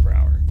thousand miles per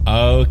hour.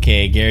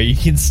 Okay, Gary, you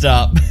can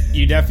stop.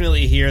 You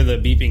definitely hear the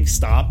beeping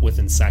stop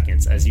within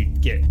seconds as you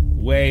get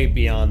way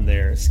beyond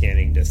their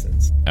scanning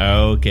distance.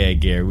 Okay,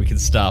 Gary, we can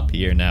stop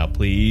here now,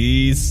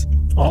 please.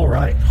 All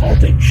right,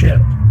 halting ship.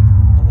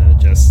 And then it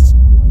just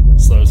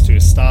slows to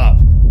a stop,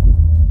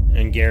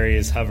 and Gary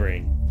is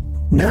hovering.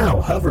 Now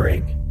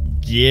hovering.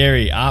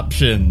 Gary,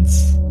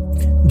 options.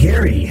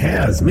 Gary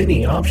has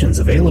many options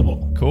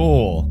available.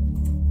 Cool.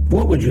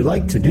 What would you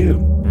like to do?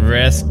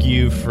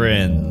 Rescue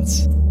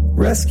friends.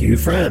 Rescue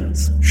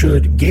friends.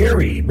 Should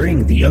Gary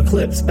bring the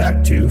eclipse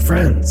back to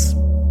friends?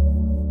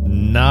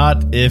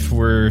 Not if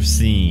we're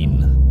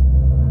seen.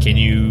 Can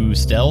you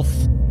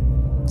stealth?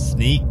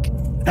 Sneak?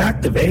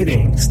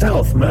 Activating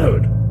stealth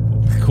mode.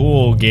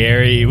 Cool,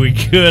 Gary. We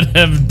could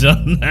have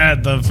done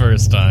that the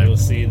first time. You'll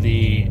see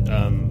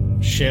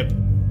the ship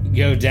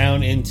go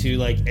down into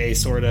like a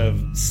sort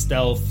of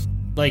stealth.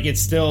 Like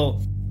it's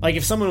still like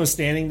if someone was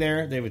standing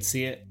there, they would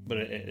see it, but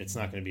it's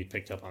not going to be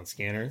picked up on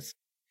scanners.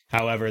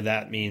 However,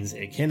 that means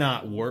it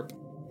cannot warp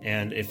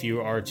And if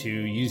you are to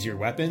use your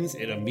weapons,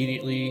 it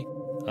immediately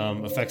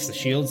affects the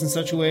shields in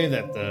such a way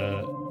that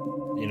the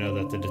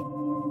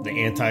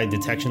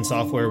anti-detection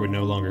software would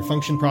no longer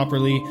function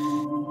properly.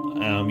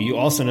 You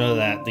also know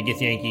that the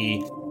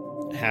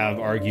Githyanki have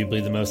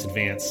arguably the most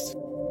advanced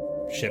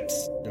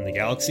ships in the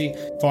galaxy,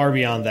 far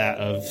beyond that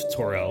of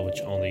Torel, which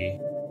only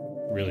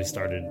really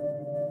started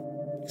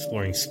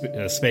exploring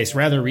space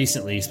rather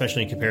recently,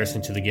 especially in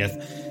comparison to the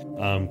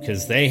Gith,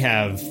 because they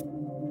have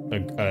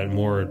a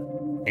more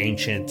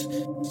ancient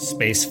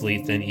space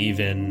fleet than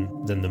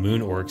the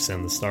Moon Orcs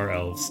and the Star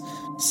Elves.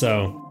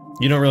 So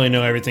you don't really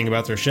know everything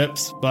about their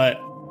ships, but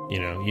you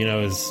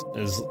know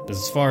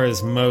as far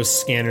as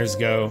most scanners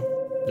go,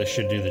 this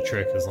should do the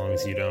trick as long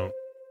as you don't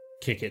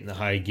kick it into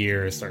high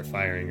gear or start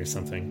firing or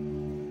something.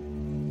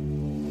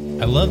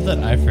 I love that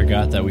I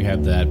forgot that we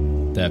have that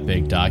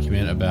big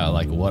document about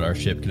like what our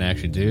ship can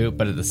actually do,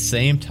 but at the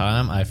same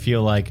time, I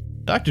feel like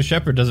Dr.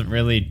 Shepard doesn't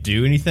really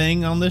do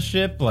anything on this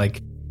ship,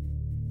 like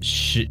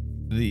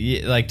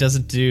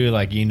doesn't do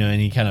like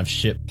any kind of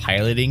ship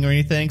piloting or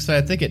anything. So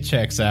I think it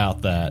checks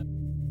out that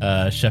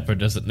Shepard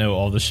doesn't know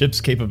all the ship's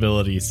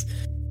capabilities.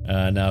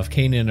 Now, if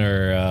Kanan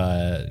or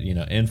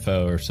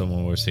Info or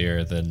someone was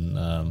here, then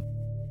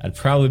I'd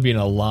probably be in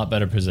a lot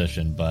better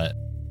position. But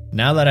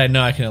now that I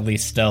know I can at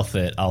least stealth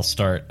it, I'll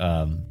start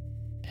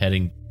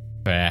heading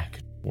back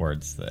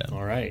towards them.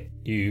 All right.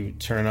 You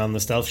turn on the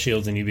stealth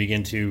shields and you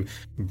begin to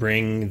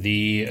bring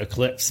the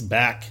Eclipse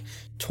back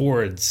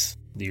towards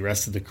the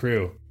rest of the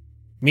crew.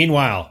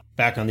 Meanwhile,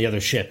 back on the other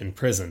ship in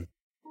prison.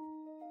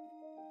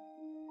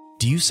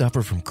 Do you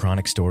suffer from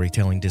chronic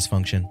storytelling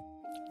dysfunction?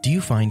 Do you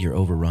find you're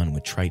overrun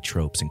with trite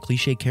tropes and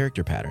cliche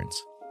character patterns?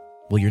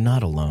 Well, you're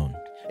not alone.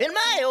 In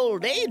my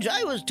old age,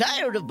 I was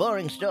tired of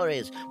boring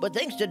stories, but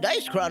thanks to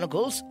Dice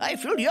Chronicles, I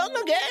feel young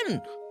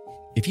again.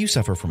 If you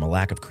suffer from a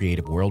lack of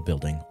creative world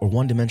building or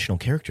one-dimensional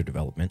character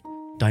development,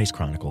 Dice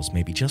Chronicles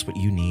may be just what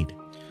you need.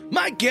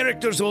 My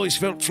characters always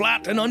felt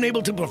flat and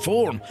unable to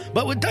perform,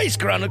 but with Dice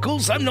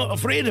Chronicles, I'm not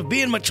afraid of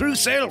being my true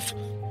self.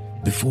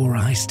 Before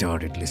I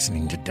started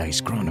listening to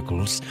Dice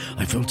Chronicles,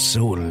 I felt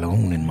so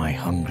alone in my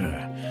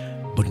hunger.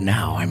 But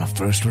now I'm a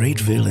first-rate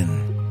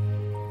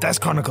villain. Dice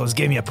Chronicles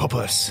gave me a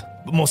purpose,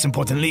 but most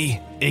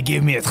importantly, it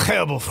gave me a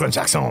terrible French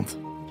accent.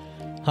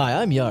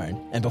 Hi, I'm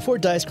Yarn, and before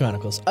Dice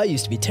Chronicles, I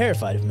used to be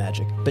terrified of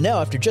magic. But now,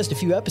 after just a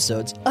few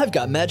episodes, I've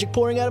got magic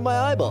pouring out of my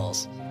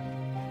eyeballs.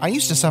 I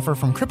used to suffer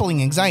from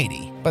crippling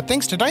anxiety, but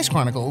thanks to Dice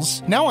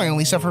Chronicles, now I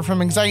only suffer from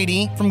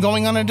anxiety from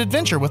going on an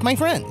adventure with my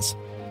friends.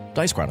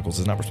 Dice Chronicles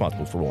is not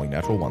responsible for rolling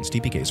natural ones,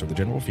 TPKs, or the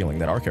general feeling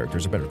that our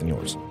characters are better than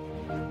yours.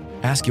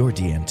 Ask your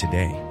DM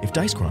today if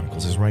Dice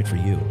Chronicles is right for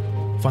you.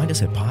 Find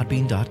us at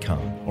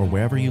podbean.com or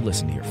wherever you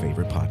listen to your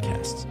favorite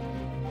podcasts.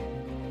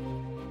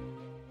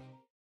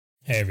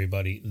 Hey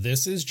everybody,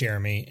 this is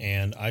Jeremy,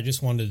 and I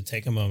just wanted to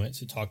take a moment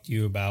to talk to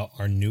you about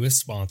our newest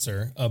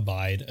sponsor,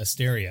 Abide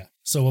Asteria.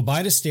 So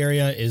Abide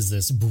Asteria is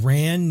this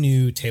brand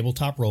new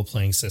tabletop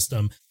role-playing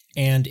system,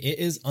 and it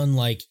is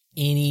unlike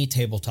any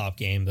tabletop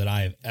game that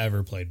I have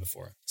ever played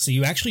before. So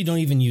you actually don't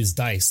even use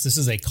dice. This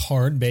is a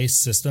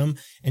card-based system,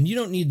 and you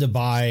don't need to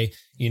buy,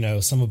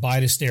 some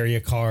Abide Asteria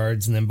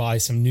cards and then buy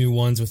some new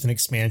ones with an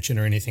expansion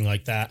or anything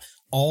like that.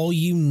 All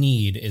you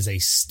need is a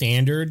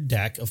standard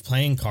deck of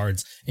playing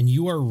cards, and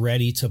you are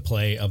ready to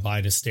play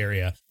Abide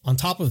Asteria. On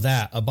top of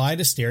that, Abide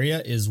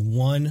Asteria is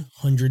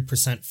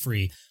 100%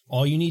 free.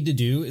 All you need to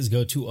do is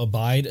go to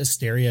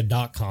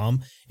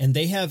abideasteria.com, and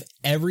they have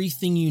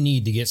everything you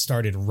need to get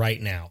started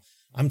right now.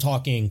 I'm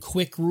talking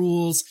quick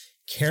rules,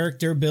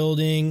 character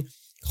building,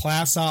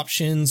 class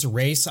options,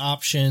 race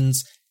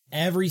options.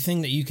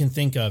 Everything that you can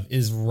think of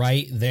is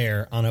right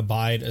there on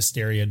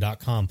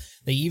abideasteria.com.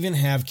 They even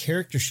have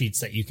character sheets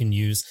that you can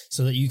use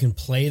so that you can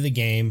play the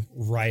game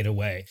right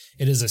away.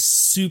 It is a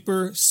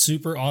super,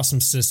 super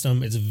awesome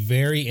system. It's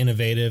very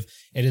innovative.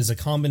 It is a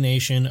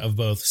combination of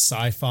both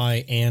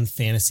sci-fi and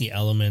fantasy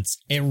elements.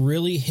 It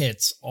really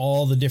hits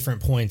all the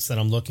different points that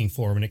I'm looking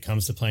for when it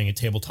comes to playing a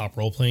tabletop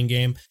role-playing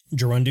game.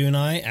 Gerundu and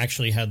I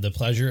actually had the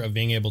pleasure of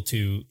being able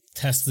to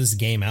test this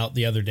game out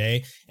the other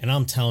day, and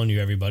I'm telling you,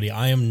 everybody,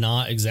 I am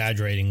not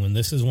exaggerating when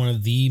this is one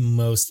of the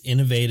most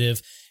innovative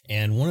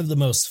and one of the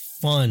most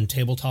fun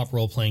tabletop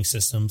role-playing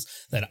systems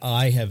that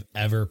I have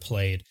ever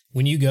played.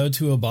 When you go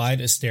to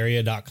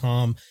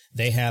abideasteria.com,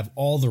 they have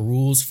all the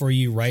rules for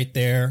you right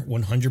there,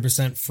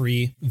 100%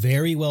 free,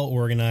 very well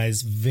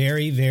organized,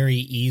 very, very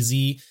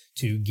easy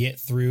to get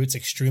through. It's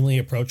extremely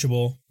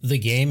approachable. The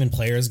game and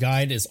player's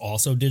guide is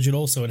also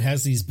digital, so it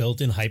has these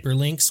built-in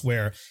hyperlinks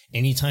where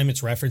anytime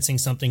it's referencing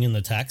something in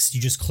the text,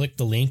 you just click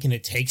the link and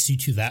it takes you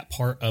to that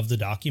part of the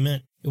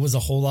document. It was a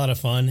whole lot of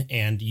fun,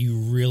 and you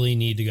really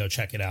need to go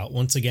check it out.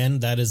 Once again,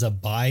 that is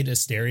Abide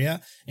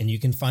Asteria, and you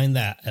can find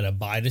that at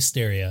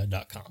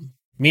abideasteria.com.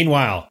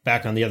 Meanwhile,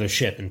 back on the other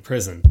ship in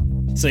prison.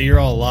 So you're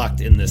all locked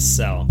in this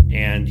cell,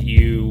 and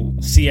you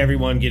see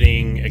everyone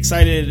getting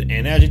excited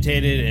and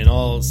agitated and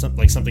all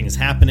like something is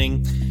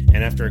happening.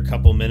 And after a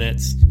couple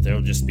minutes,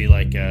 there'll just be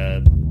like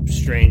a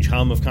strange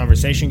hum of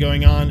conversation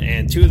going on,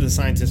 and two of the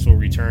scientists will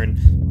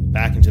return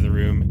back into the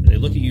room. They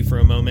look at you for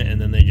a moment, and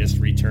then they just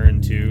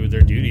return to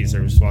their duties.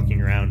 They're just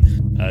walking around,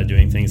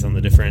 doing things on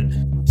the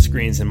different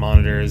screens and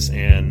monitors,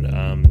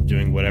 and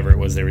doing whatever it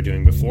was they were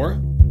doing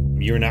before.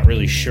 You're not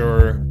really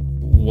sure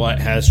what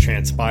has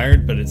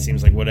transpired, but it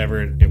seems like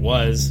whatever it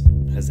was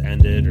has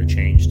ended or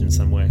changed in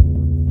some way.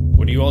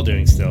 What are you all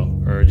doing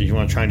still? Or did you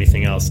want to try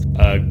anything else?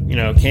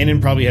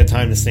 Kanan probably had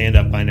time to stand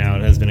up by now.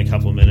 It has been a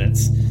couple of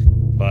minutes.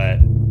 But,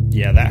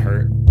 yeah, that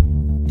hurt.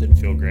 Didn't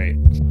feel great.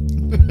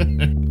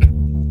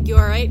 You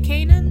alright,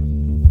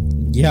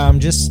 Kanan? Yeah, I'm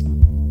just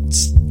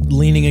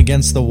leaning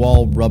against the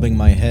wall, rubbing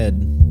my head.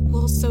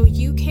 Well, so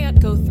you can't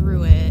go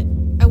through it.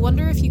 I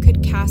wonder if you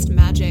could cast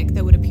magic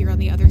that would appear on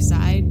the other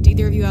side. Do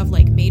either of you have,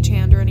 like, Mage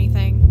Hand or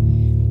anything?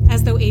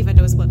 As though Ava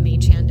knows what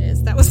Mage Hand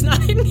is. That was not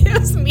it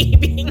was me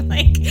being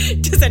like,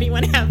 does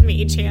anyone have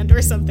Mage Hand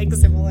or something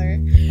similar?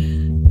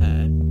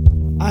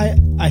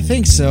 I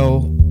think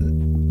so.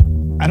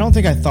 I don't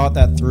think I thought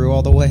that through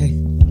all the way.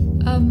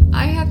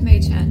 I have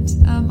Mage Hand.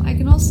 I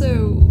can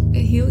also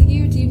heal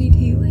you. Do you need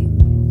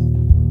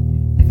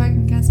healing? If I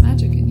can cast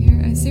magic in here.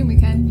 I assume we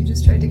can. You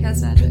just tried to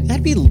cast magic.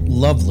 That'd be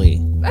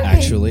lovely,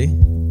 actually.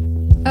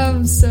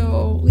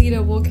 So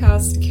Lita will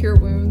cast Cure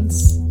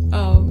Wounds,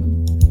 on...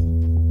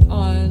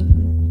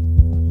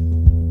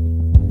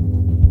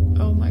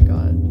 Oh my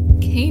god.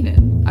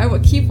 Kanan. I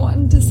would keep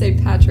wanting to say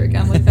Patrick.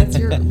 I'm like, that's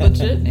your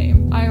legit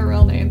name.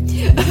 IRL name.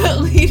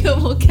 Lita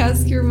will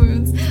cast Cure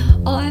Wounds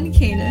on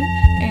Kanan,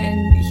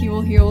 and he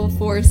will heal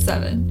for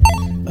 7.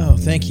 Oh,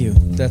 thank you.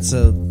 That's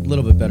a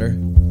little bit better.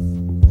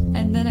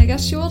 And then I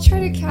guess she will try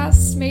to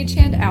cast Mage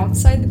Hand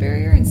outside the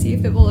barrier and see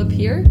if it will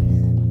appear.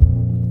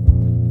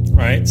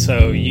 Right,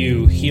 so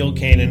you heal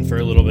Kanan for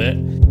a little bit,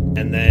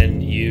 and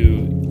then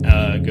you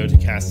go to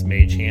cast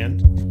Mage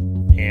Hand,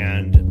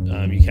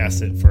 and you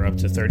cast it for up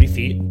to 30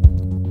 feet,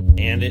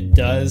 and it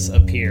does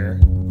appear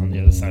on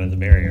the other side of the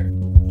barrier.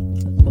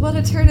 What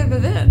a turn of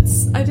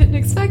events. I didn't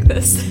expect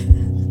this.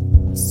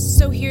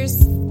 So here's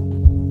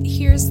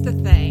the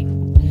thing.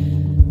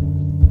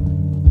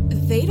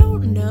 They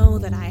don't know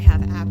that I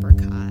have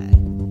Apricot,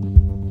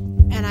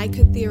 and I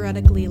could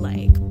theoretically,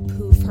 like,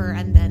 poof her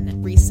and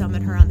then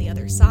resummon her on the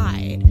other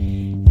side,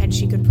 and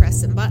she could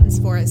press some buttons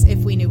for us if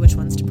we knew which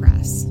ones to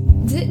press.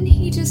 Didn't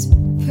he just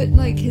put,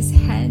 like, his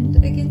hand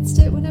against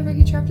it whenever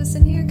he trapped us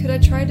in here? Could I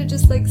try to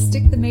just, like,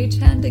 stick the Mage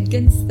Hand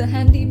against the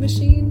handy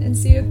machine and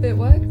see if it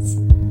works?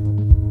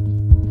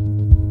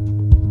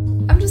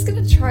 I'm just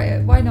gonna try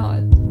it. Why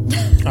not?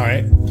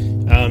 Alright.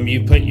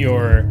 You put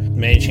your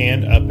Mage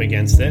Hand up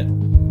against it,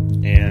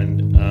 and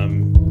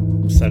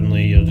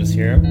suddenly you'll just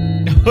hear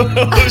it.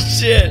 Oh,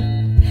 shit!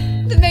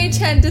 The Mage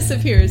Hand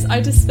disappears. I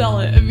dispel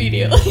it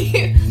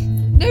immediately.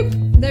 Nope,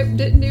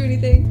 didn't do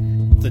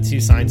anything. The 2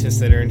 scientists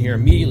that are in here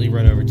immediately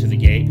run over to the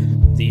gate.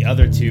 The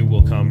other 2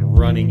 will come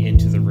running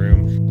into the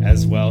room,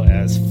 as well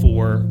as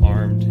 4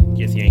 armed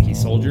Githyanki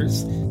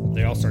soldiers.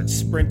 They all start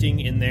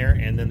sprinting in there,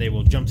 and then they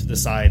will jump to the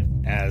side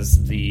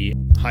as the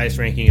highest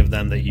ranking of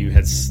them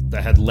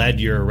that had led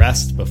your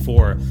arrest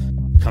before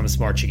comes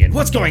marching in.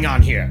 What's going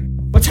on here?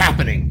 What's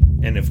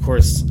happening? And of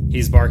course,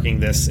 he's barking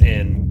this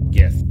in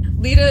Gith.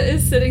 Lita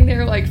is sitting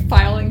there, like,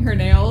 filing her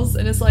nails,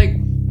 and it's like,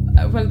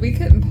 well, we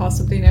couldn't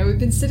possibly know. We've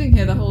been sitting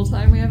here the whole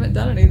time. We haven't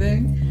done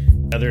anything.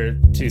 The other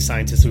 2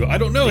 scientists will go, I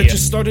don't know, it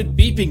just started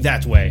beeping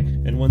that way.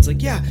 And one's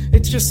like, yeah,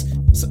 it's just,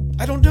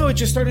 I don't know, it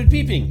just started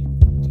beeping.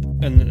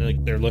 And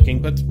like, they're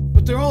looking, but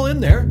they're all in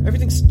there.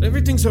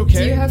 Everything's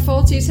okay. Do you have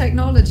faulty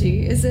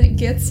technology? Isn't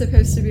Gith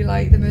supposed to be,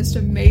 like, the most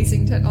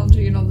amazing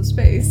technology in all the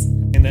space?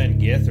 And then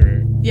Gith,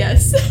 or...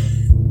 Yes.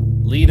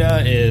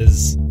 Lita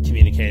is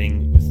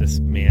communicating with this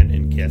man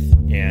in Gith,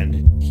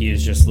 and he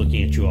is just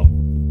looking at you all.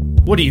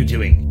 What are you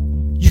doing?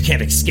 You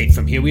can't escape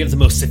from here. We have the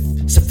most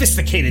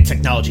sophisticated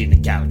technology in the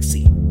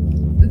galaxy.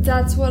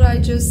 That's what I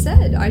just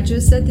said. I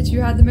just said that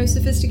you had the most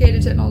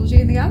sophisticated technology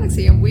in the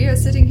galaxy, and we are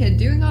sitting here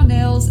doing our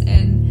nails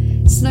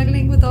and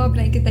snuggling with our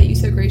blanket that you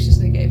so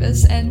graciously gave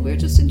us, and we're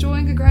just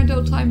enjoying a grand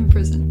old time in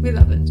prison. We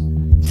love it.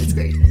 It's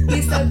great.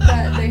 He said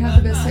that they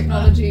have the best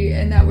technology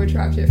and that we're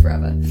trapped here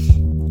forever.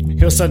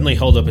 He'll suddenly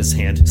hold up his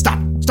hand. Stop!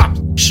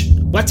 Shh!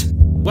 What?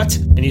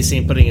 And you see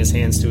him putting his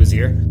hands to his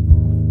ear.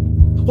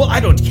 Well, I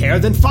don't care,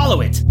 then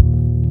follow it.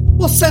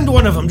 Well, send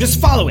one of them,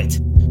 just follow it.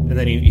 And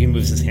then he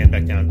moves his hand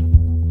back down.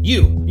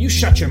 You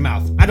shut your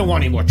mouth. I don't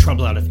want any more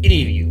trouble out of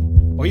any of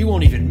you, or you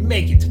won't even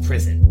make it to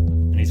prison.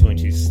 And he's going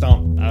to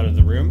stomp out of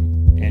the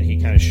room, and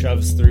he kind of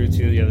shoves through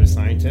to the other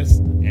scientists,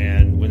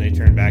 and when they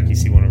turn back, you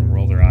see one of them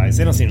roll their eyes.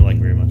 They don't seem to like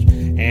it very much.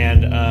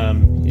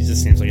 And he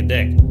just seems like a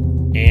dick.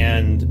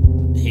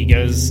 And he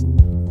goes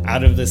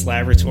out of this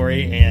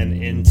laboratory and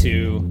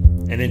into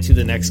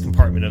the next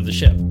compartment of the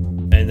ship.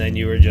 And then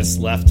you were just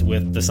left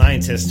with the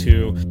scientists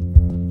who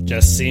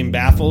just seem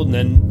baffled and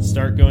then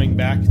start going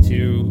back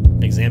to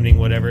examining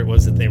whatever it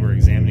was that they were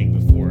examining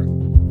before.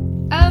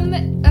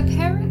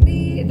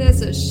 Apparently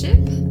there's a ship.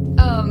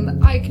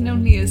 I can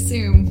only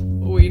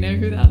assume we know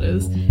who that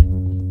is.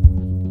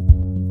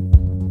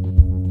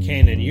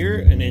 Kanan, you're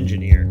an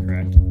engineer,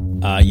 correct?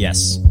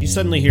 Yes. You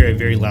suddenly hear a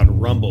very loud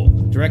rumble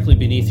directly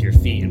beneath your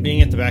feet, and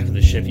being at the back of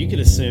the ship, you could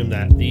assume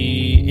that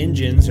the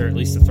engines, or at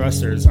least the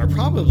thrusters, are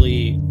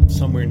probably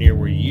somewhere near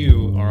where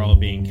you are all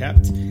being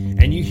kept,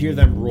 and you hear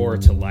them roar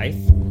to life,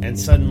 and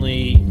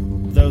suddenly,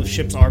 though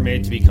ships are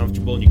made to be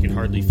comfortable and you can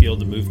hardly feel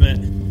the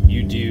movement,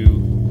 you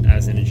do,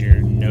 as an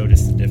engineer,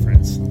 notice the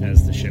difference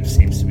as the ship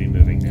seems to be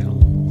moving now.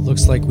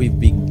 Looks like we've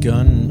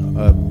begun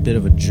a bit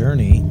of a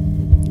journey.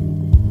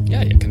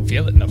 Yeah, you can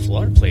feel it in the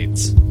floor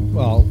plates.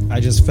 Well, I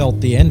just felt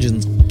the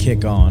engines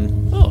kick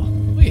on. Oh,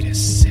 wait a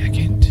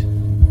second.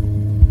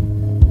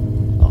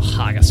 Oh,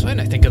 I guess when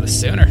I think of this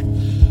sooner.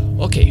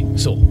 Okay,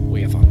 so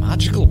we have a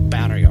magical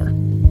barrier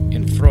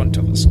in front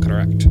of us,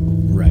 correct?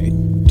 Right.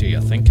 Do you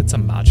think it's a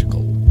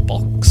magical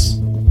box?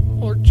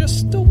 Or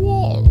just a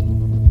wall?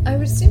 I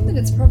would assume that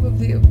it's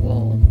probably a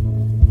wall.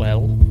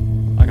 Well,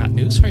 I got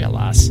news for you,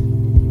 lass.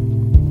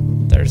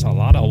 There's a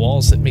lot of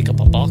walls that make up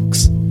a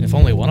box, if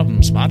only one of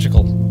them's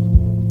magical.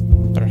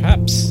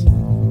 Perhaps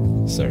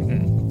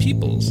certain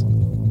peoples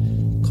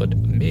could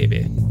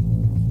maybe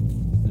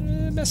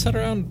mess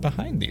around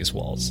behind these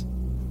walls.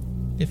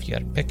 If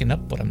you're picking up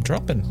what I'm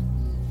dropping.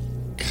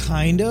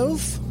 Kind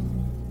of?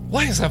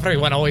 Why does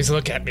everyone always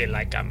look at me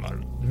like I'm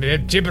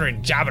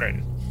gibbering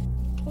jabbering?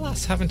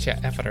 Lass, haven't you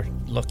ever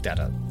looked at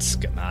a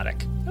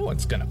schematic? No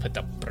one's gonna put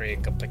the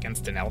break up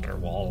against an outer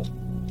wall.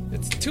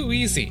 It's too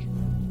easy.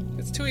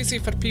 It's too easy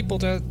for people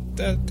to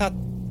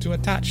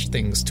attach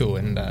things to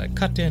and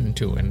cut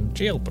into and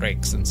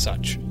jailbreaks and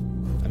such.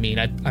 I mean,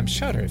 I'm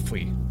sure if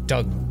we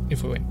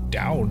went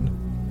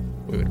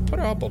down, we would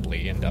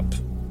probably end up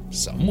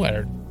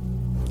somewhere.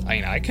 I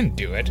mean, I can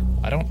do it.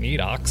 I don't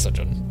need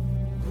oxygen.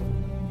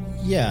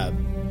 Yeah,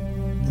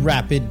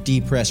 rapid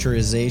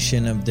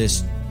depressurization of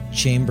this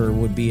chamber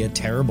would be a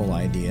terrible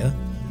idea.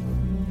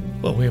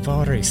 Well, we've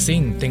already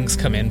seen things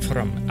come in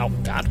from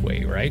out that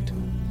way, right?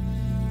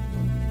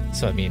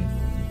 So, I mean,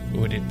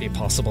 would it be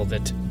possible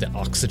that the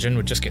oxygen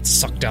would just get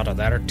sucked out of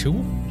there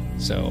too?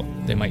 So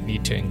they might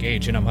need to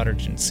engage in an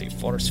emergency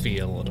force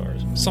field or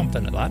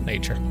something of that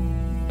nature.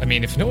 I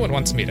mean, if no one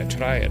wants me to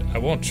try it, I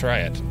won't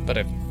try it. But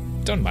I've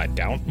done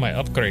my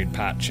upgrade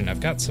patch, and I've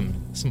got some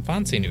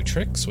fancy new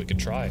tricks we could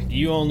try.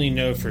 You only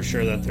know for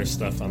sure that there's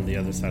stuff on the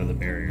other side of the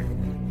barrier.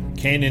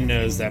 Kanan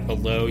knows that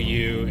below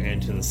you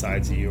and to the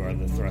sides of you are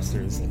the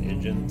thrusters and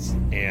engines,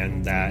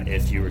 and that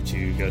if you were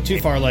to go too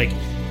far, like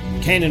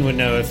Kanan would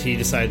know if he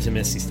decided to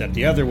misty step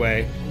the other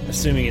way,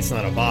 assuming it's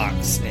not a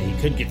box and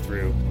he could get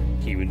through,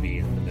 he would be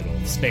in the middle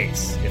of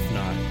space, if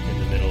not in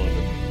the middle of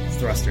a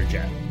thruster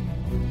jet.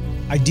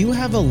 I do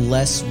have a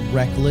less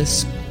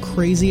reckless,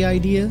 crazy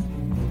idea.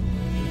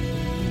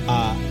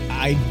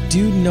 I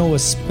do know a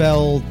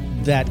spell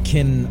that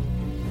can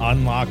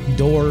unlock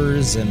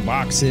doors and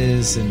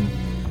boxes, and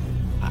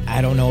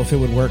I don't know if it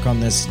would work on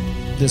this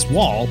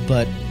wall,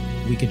 but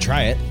we could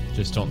try it.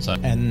 Just don't say.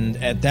 And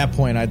at that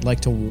point, I'd like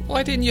to...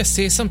 Why didn't you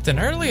say something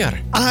earlier?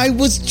 I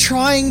was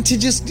trying to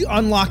just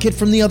unlock it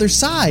from the other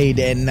side,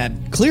 and that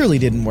clearly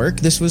didn't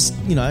work. This was,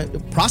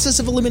 a process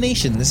of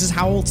elimination. This is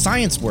how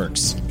science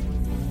works.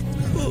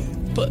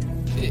 But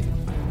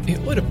it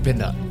would have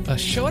been a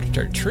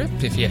shorter trip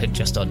if you had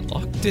just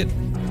unlocked it,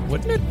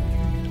 wouldn't it?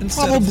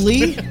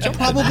 Probably,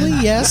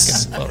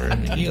 yes. For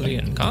an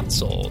alien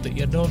console that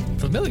you're not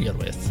familiar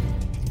with.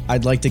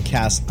 I'd like to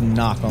cast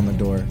knock on the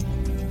door.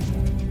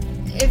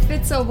 If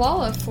it's a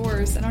wall of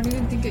force, I don't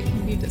even think it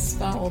can be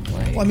dispelled.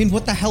 Like, well, I mean,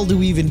 what the hell do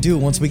we even do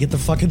once we get the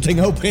fucking thing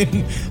open?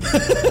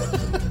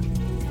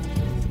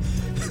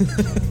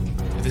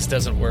 If this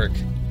doesn't work,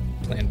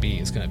 Plan B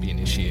is going to be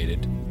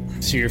initiated.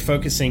 So you're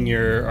focusing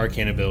your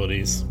arcane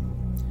abilities,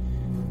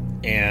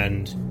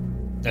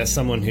 and as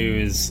someone who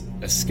is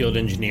a skilled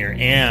engineer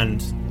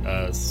and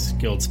a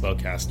skilled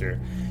spellcaster,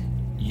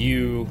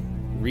 you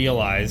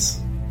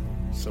realize,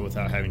 so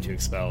without having to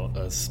expel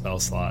a spell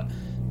slot,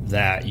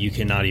 that you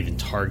cannot even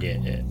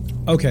target it.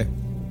 Okay.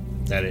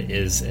 That it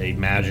is a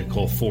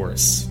magical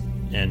force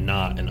and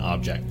not an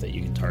object that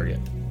you can target.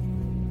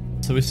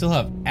 So we still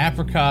have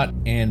Apricot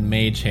and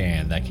Mage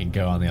Hand that can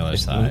go on the other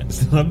side.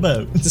 It's not a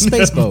boat. It's a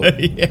space boat.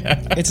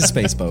 Yeah. It's a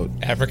space boat.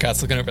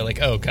 Apricot's looking over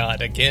like, oh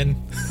god, again?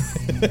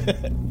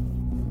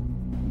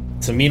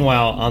 So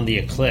meanwhile, on the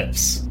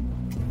Eclipse,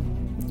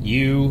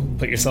 you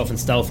put yourself in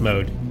stealth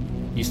mode.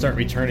 You start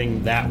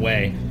returning that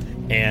way,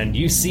 and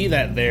you see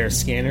that their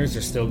scanners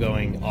are still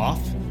going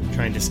off,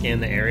 trying to scan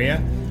the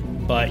area,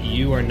 but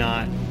you are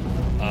not,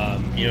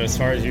 as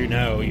far as you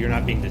know, you're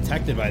not being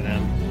detected by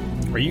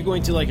them. Are you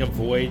going to,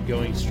 avoid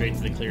going straight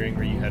to the clearing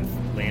where you had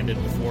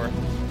landed before?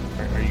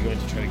 Or are you going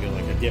to try to go,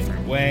 a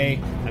different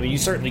way? I mean, you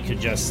certainly could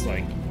just,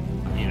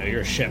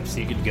 you're a ship, so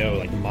you could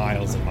go,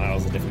 miles and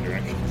miles in different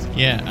directions.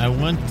 Yeah, I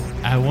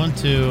want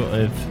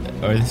to,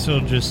 are they still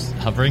just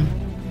hovering?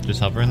 Just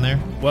hovering there?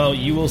 Well,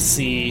 you will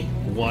see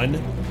one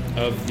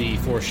of the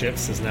 4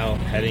 ships is now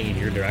heading in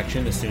your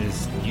direction as soon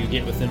as you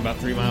get within about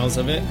 3 miles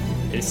of it.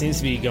 It seems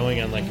to be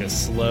going on, a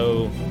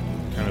slow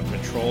kind of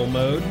patrol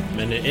mode,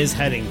 and it is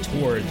heading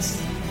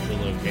towards the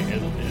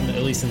location,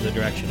 at least in the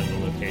direction of the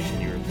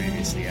location you were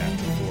previously at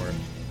before,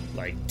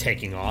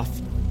 taking off.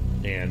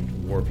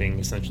 and warping,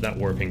 essentially not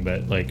warping,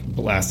 but like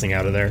blasting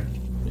out of there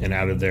and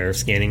out of their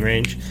scanning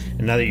range.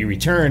 And now that you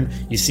return,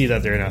 you see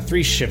that there are now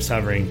 3 ships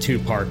hovering, 2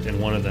 parked,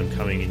 and one of them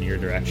coming in your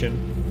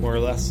direction, more or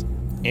less.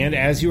 And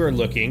as you are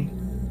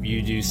looking,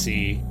 you do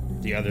see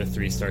the other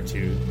 3 start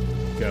to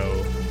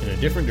go in a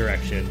different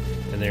direction,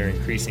 and they're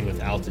increasing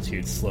with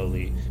altitude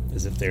slowly,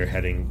 as if they're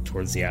heading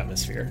towards the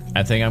atmosphere.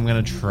 I think I'm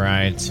going to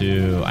try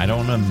to... I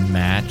don't want to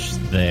match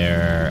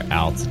their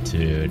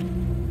altitude.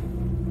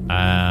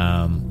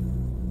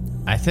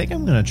 I think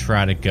I'm going to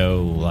try to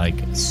go, like,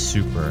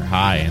 super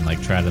high and,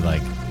 like, try to,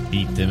 like,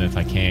 beat them if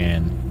I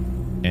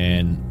can.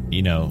 And,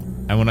 you know,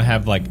 I want to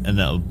have, like, an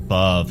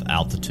above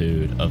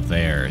altitude of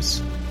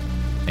theirs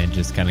and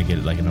just kind of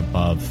get, like, an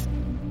above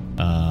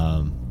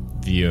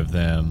view of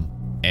them.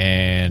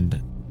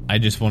 And I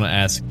just want to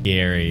ask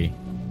Gary,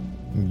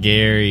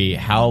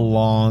 how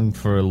long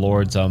for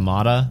Lord's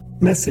Armada?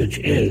 Message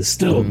is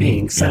still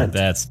being sent.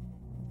 That's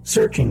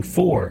searching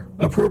for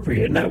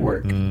appropriate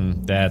network.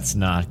 That's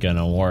not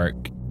gonna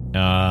work.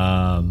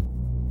 And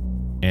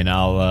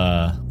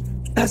I'll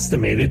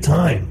estimated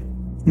time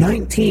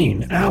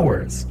 19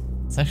 hours.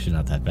 It's actually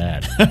not that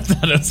bad. I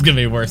thought it was gonna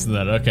be worse than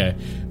that. Okay,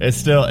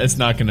 it's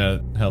not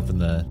gonna help in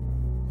the.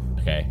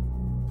 Okay.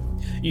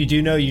 You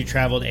do know you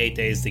traveled 8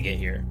 days to get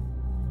here.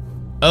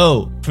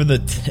 Oh, for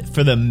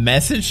the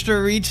message to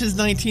reach is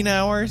 19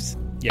 hours?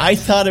 Yes. I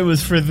thought it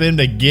was for them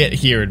to get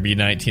here would be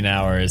 19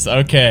 hours.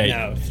 Okay.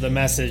 No, the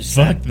message.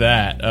 Fuck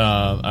that.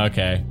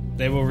 Okay.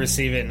 They will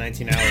receive it in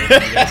 19 hours. You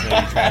guys know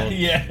you traveled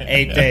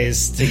 8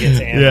 days to get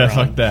to Amaron. Yeah,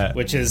 fuck that.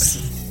 Which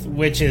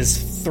is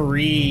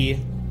three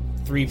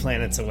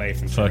planets away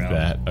from Fuck Tyrell.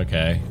 that.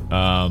 Okay.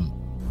 All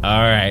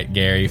right,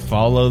 Gary.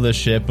 Follow the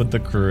ship with the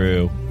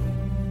crew.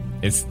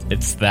 It's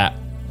that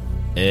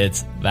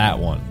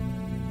one.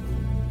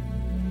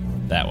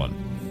 That one.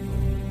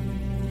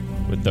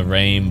 With the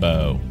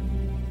rainbow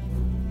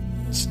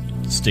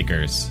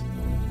stickers.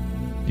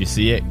 You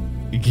see it?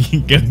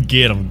 Go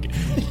get them.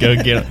 Go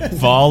get them.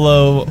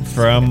 Follow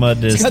from a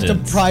distance. It's got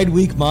the Pride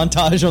Week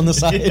montage on the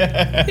side.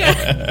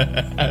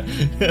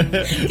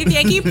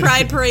 Yankee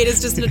Pride Parade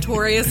is just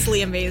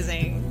notoriously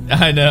amazing.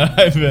 I know.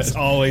 It's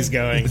always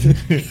going.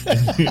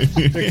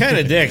 They're kind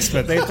of dicks,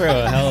 but they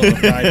throw a hell of a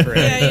pride parade.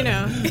 Yeah, you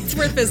know, it's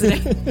worth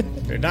visiting.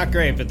 They're not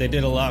great, but they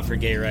did a lot for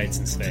gay rights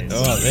in space.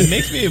 Oh, it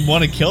makes me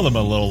want to kill them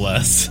a little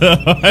less. So,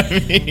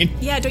 I mean,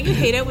 yeah, don't you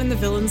hate it when the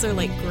villains are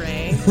like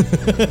gray?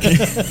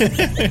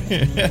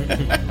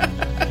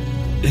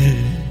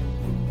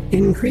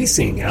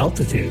 Increasing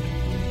altitude.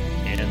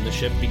 And the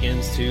ship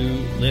begins to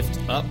lift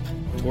up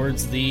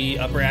towards the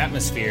upper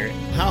atmosphere.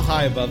 How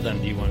high above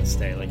them do you want to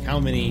stay? Like, how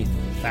many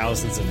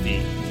thousands of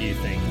feet do you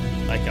think?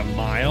 Like a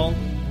mile?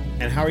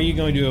 And how are you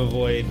going to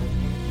avoid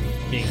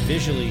being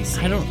visually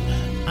seen?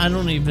 I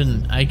don't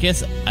even. I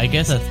guess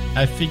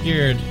I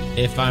figured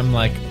if I'm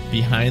like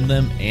behind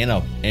them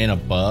and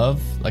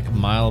above, like a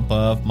mile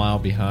above, mile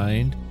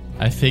behind,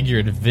 I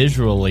figured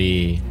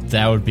visually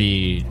that would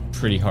be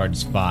pretty hard to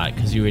spot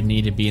because you would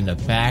need to be in the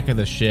back of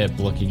the ship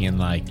looking in,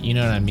 like, you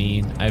know what I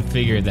mean? I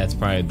figured that's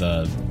probably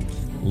the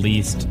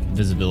least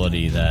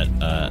visibility that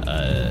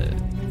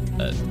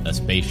a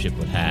spaceship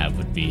would have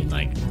would be in,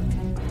 like,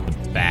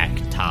 the back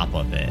top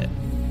of it.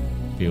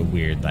 Be a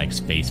weird, like,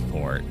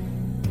 spaceport.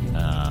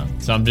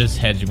 So I'm just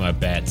hedging my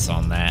bets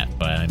on that,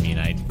 but I mean,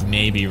 I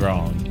may be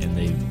wrong, and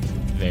they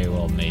very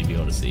well may be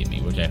able to see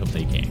me, which I hope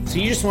they can. So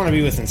you just want to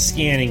be within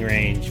scanning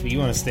range, but you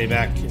want to stay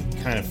back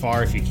kind of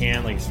far if you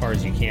can, like as far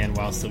as you can,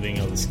 while still being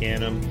able to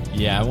scan them.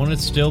 Yeah, I want to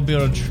still be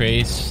able to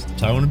trace.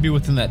 So I want to be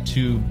within that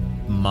 2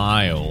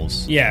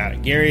 miles. Yeah,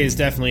 Gary is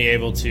definitely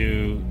able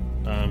to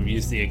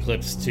use the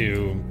eclipse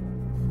to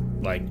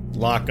like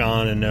lock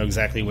on and know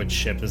exactly which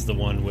ship is the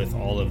one with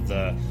all of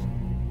the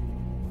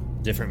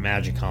different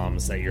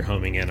magicoms that you're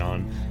homing in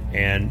on.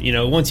 And, you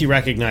know, once you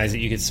recognize it,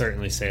 you could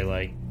certainly say,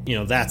 like, you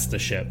know, that's the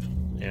ship.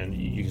 And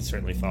you can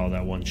certainly follow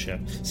that one ship.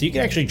 So you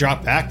can actually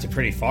drop back to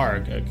pretty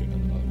far,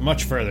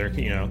 much further,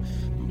 you know,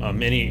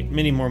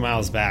 many more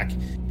miles back,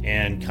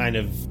 and kind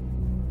of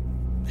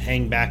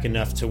hang back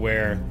enough to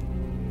where...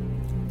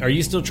 Are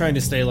you still trying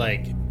to stay,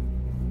 like,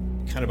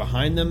 kind of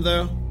behind them,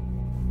 though?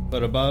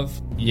 But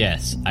above?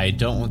 Yes, I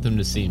don't want them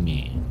to see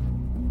me.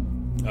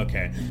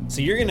 Okay,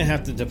 so you're going to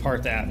have to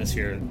depart the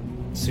atmosphere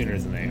sooner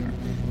than they are.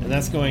 And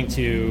that's going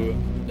to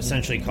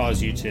essentially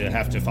cause you to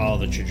have to follow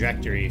the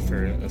trajectory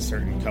for a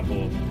certain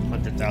couple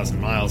 100,000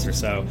 miles or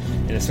so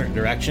in a certain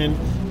direction.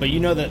 But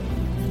you know that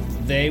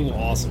they will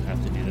also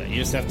have to do that. You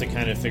just have to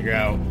kind of figure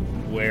out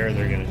where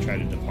they're going to try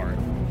to depart.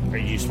 Or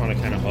you just want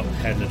to kind of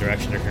head in the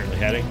direction they're currently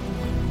heading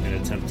and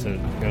attempt to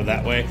go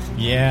that way?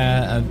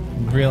 Yeah,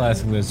 I'm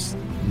realizing there's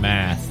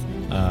math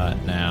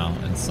now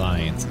and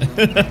science.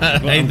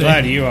 Well, I'm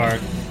glad you are.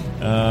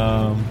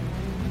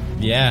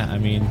 Yeah, I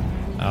mean,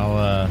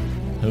 I'll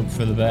hope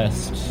for the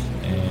best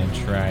and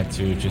try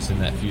to, just in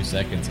that few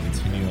seconds,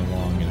 continue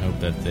along and hope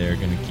that they're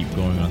going to keep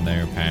going on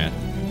their path.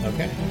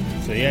 Okay.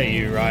 So yeah,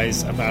 you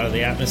rise up out of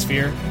the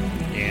atmosphere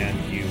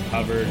and you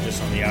hover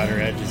just on the outer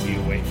edge as you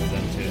wait for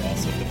them to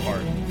also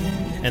depart.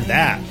 And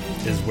that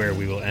is where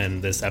we will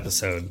end this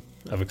episode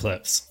of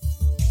Eclipse.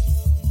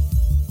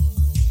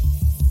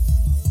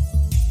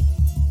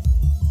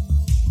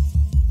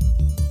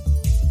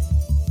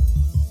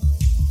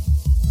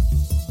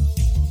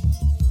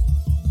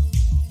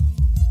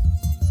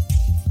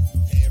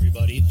 Hey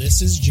everybody,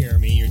 this is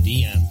Jeremy, your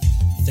DM.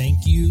 Thank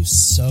you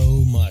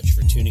so much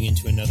for tuning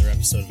into another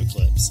episode of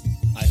Eclipse.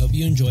 I hope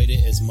you enjoyed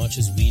it as much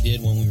as we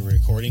did when we were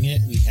recording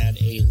it. We had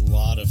a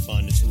lot of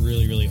fun. It's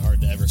really, really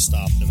hard to ever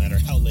stop, no matter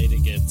how late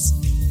it gets.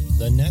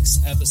 The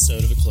next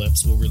episode of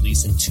Eclipse will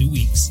release in 2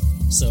 weeks,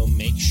 so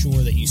make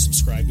sure that you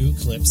subscribe to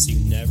Eclipse so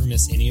you never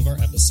miss any of our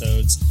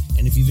episodes.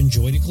 And if you've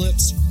enjoyed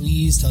Eclipse,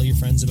 please tell your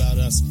friends about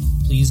us.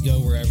 Please go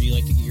wherever you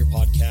like to get your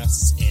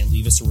podcasts and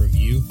leave us a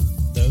review.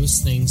 Those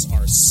things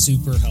are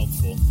super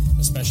helpful,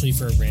 especially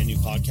for a brand new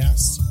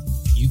podcast.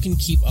 You can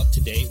keep up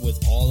to date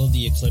with all of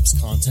the Eclipse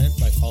content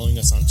by following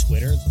us on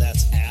Twitter.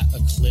 That's at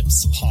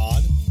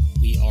EclipsePod.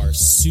 We are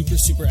super,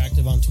 super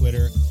active on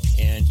Twitter.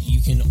 And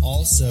you can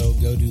also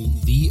go to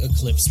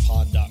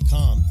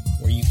theeclipsepod.com,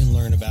 where you can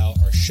learn about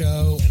our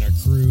show and our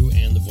crew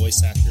and the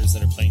voice actors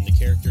that are playing the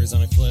characters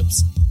on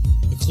Eclipse.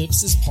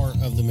 Eclipse is part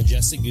of the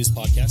Majestic Goose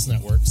Podcast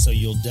Network, so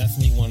you'll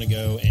definitely want to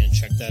go and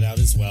check that out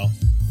as well.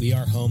 We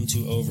are home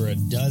to over a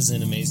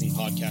dozen amazing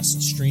podcasts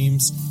and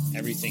streams,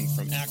 everything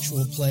from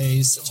actual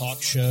plays to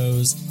talk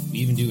shows. We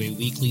even do a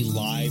weekly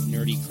live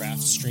nerdy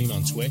craft stream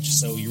on Twitch,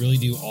 so we really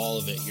do all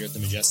of it here at the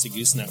Majestic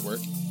Goose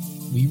Network.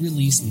 We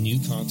release new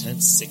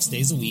content 6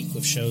 days a week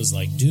with shows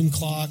like Doom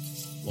Clock,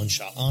 One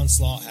Shot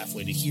Onslaught,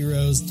 Halfway to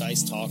Heroes,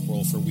 Dice Talk,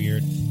 Roll for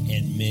Weird,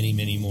 and many,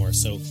 many more.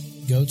 So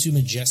go to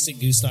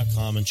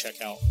majesticgoose.com and check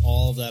out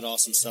all of that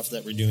awesome stuff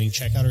that we're doing.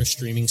 Check out our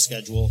streaming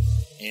schedule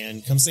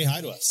and come say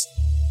hi to us.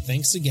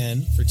 Thanks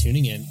again for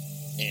tuning in,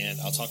 and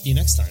I'll talk to you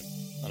next time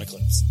on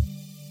Eclipse.